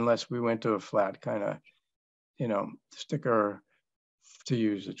calculate unless we went to a flat kind of, sticker to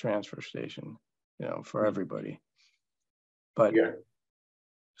use the transfer station, for everybody. But yeah,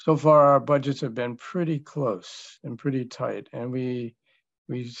 so far our budgets have been pretty close and pretty tight, and we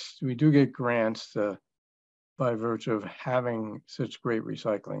do get grants by virtue of having such great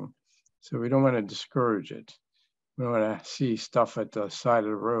recycling. So we don't want to discourage it. We don't want to see stuff at the side of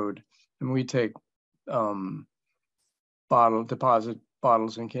the road, and we take deposit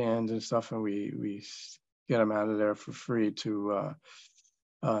bottles and cans and stuff, and we get them out of there for free to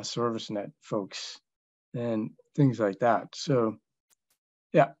service net folks and things like that. So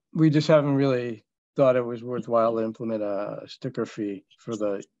yeah, we just haven't really thought it was worthwhile to implement a sticker fee for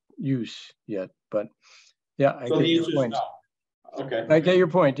the use yet, but yeah, I get your point. Okay, I get your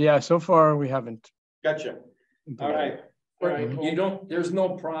point. Yeah, so far we haven't. Gotcha. All right. There's no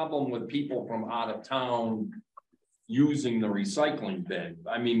problem with people from out of town using the recycling bin.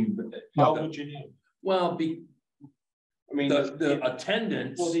 I mean, how would you know? Well, the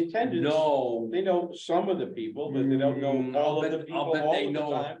attendants. Well, the attendants. No, they know some of the people, but they don't know all of the people all the time.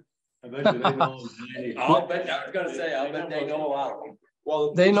 I bet you they know. I'll bet they know a lot of them.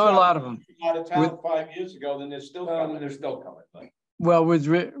 Well, they know a lot of them. Out of town 5 years ago, then they're still coming. They're still coming. But. Well, with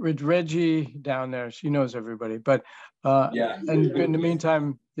Reggie down there, she knows everybody. But yeah, and in the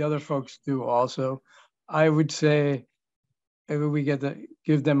meantime, the other folks do also. I would say maybe we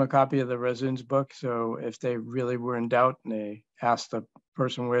give them a copy of the residence book. So if they really were in doubt and they ask the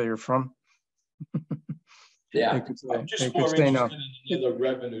person where you're from, yeah, I'm just more interested in the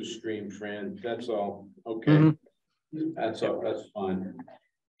revenue stream, Fran. That's all. Okay, mm-hmm. That's all. That's fine.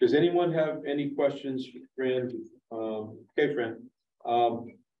 Does anyone have any questions, Fran? Okay, Fran.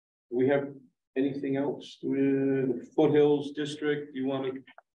 We have anything else with Foothills District? You want to?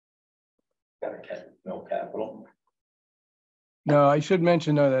 No capital. No, I should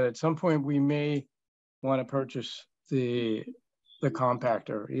mention though that at some point we may want to purchase the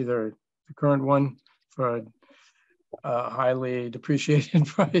compactor, either the current one for a highly depreciated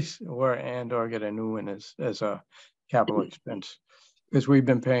price or get a new one as a capital expense. Because we've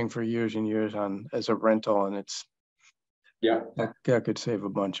been paying for years and years on as a rental, and it's that could save a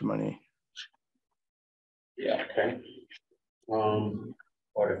bunch of money. Yeah, okay.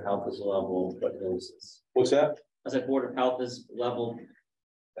 Board of Health is level, but those. What's that? I said Board of Health is level.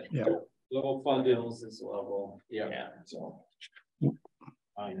 Yeah. Level funded. Bills is level. Yeah. So.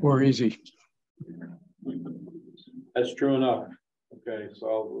 We're easy. That's true enough. Okay,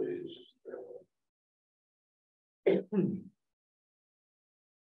 solid waste.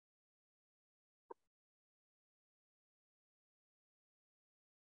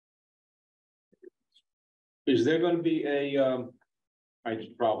 Is there going to be a, it's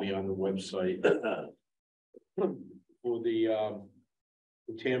probably on the website, for the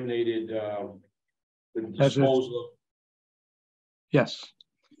contaminated, the disposal? Yes.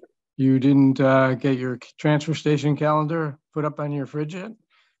 You didn't get your transfer station calendar put up on your fridge yet?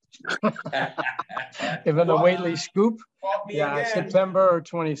 Even the Whately scoop? Yeah, September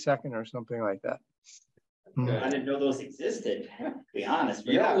 22nd or something like that. I didn't know those existed, to be honest.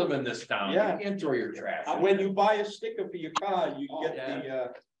 You don't live in this town. Yeah. You can't throw your trash. When you buy a sticker for your car, you get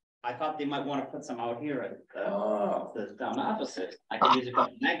the, I thought they might want to put some out here at the town offices. I could use a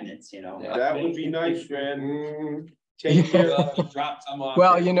couple magnets, you know. that would be nice, man. Take care of, Drop some off.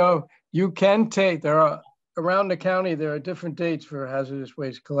 Well, you know, you can take, there are, around the county, there are different dates for hazardous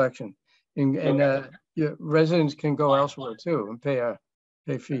waste collection. And your residents can go elsewhere too and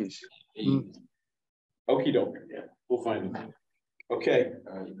pay fees. Okie doke, we'll find them. Okay,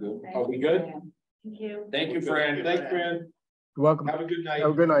 are we good? Thank you. Thank you, Fran. Thanks, Fran. You're welcome. Have a good night.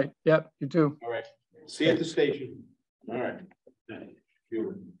 Have a good night. Yep, you too. All right, see you at the station. All right.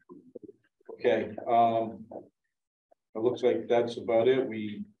 Beautiful. Okay, it looks like that's about it.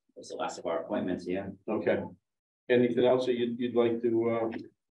 That's the last of our appointments, yeah. Okay. Anything else that you'd like to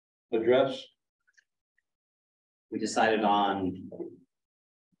address? We decided on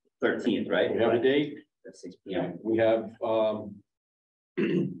 13th, right? We have a date. At 6 p.m. We have a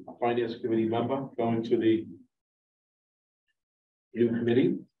finance committee member going to the new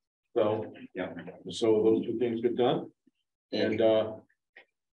committee. So, so those two things get done. And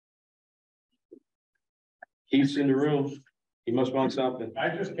Keith's in the room. He must want something.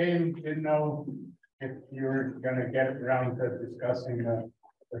 I just didn't know if you were gonna get around to discussing the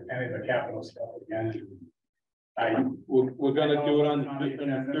capital stuff again. We're gonna do it on the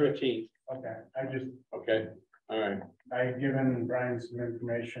 13th. Okay, Okay, all right. I've given Brian some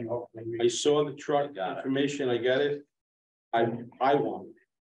information, hopefully. I saw the truck information, I got it. I want it.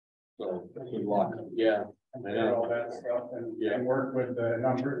 So, good luck. Yeah. And all that stuff and work with the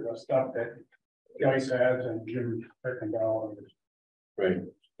number of stuff that Joyce has and Jim Pickendall. Right.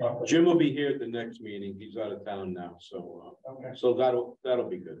 Jim will be here at the next meeting. He's out of town now, so so that'll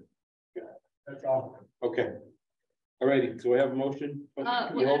be good. Yeah. That's all. Okay. All righty. Do I have a motion? Well,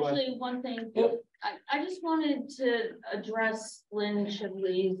 actually, one thing, I just wanted to address Lynn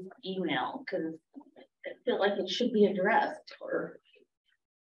Shibley's email because I feel like it should be addressed or.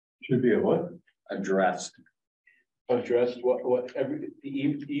 Should be a what? Addressed. Addressed what the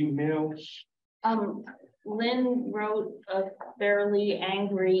emails? Lynn wrote a fairly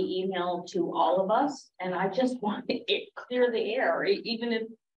angry email to all of us, and I just wanted it clear the air, even if.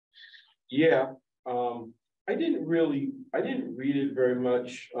 Yeah, I didn't read it very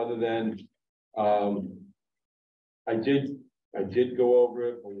much other than, I did go over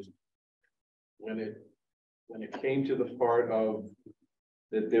it when it came to the part of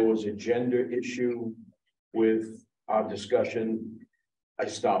that there was a gender issue with our discussion, I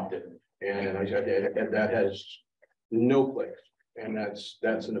stopped it. And and that has no place. And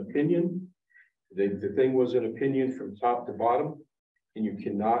that's an opinion. The thing was an opinion from top to bottom, and you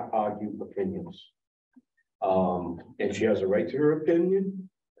cannot argue opinions. And she has a right to her opinion,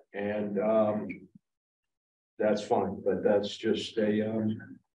 and that's fine, but that's just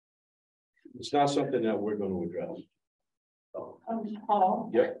it's not something that we're going to address. Paul,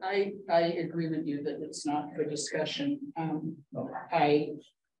 Yep. I agree with you that it's not for discussion.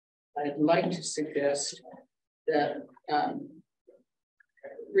 I'd like to suggest that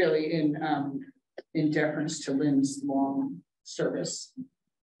really in deference to Lynn's long service,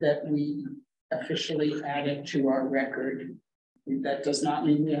 that we officially add it to our record. That does not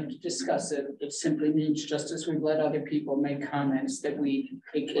mean we have to discuss it. It simply means, just as we've let other people make comments, that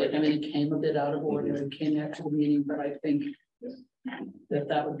it came a bit out of order, it came after the meeting, but I think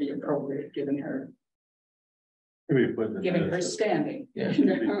that would be appropriate given her Can we put the giving her minutes, standing. Yeah.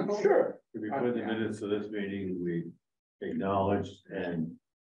 Sure. can we put the minutes of this meeting, we acknowledged and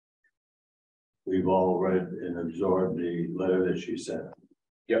we've all read and absorbed the letter that she sent.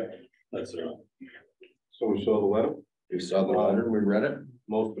 Yep. That's all. So we saw the letter. We saw the letter, we read it.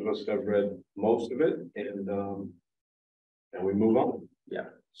 Most of us have read most of it and we move on. Yeah.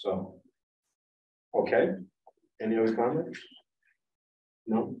 So. Okay. Any other comments?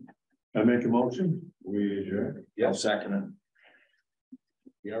 No? I make a motion, we adjourn. Yeah, second it.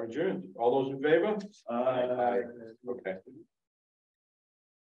 We are adjourned. All those in favor? Okay.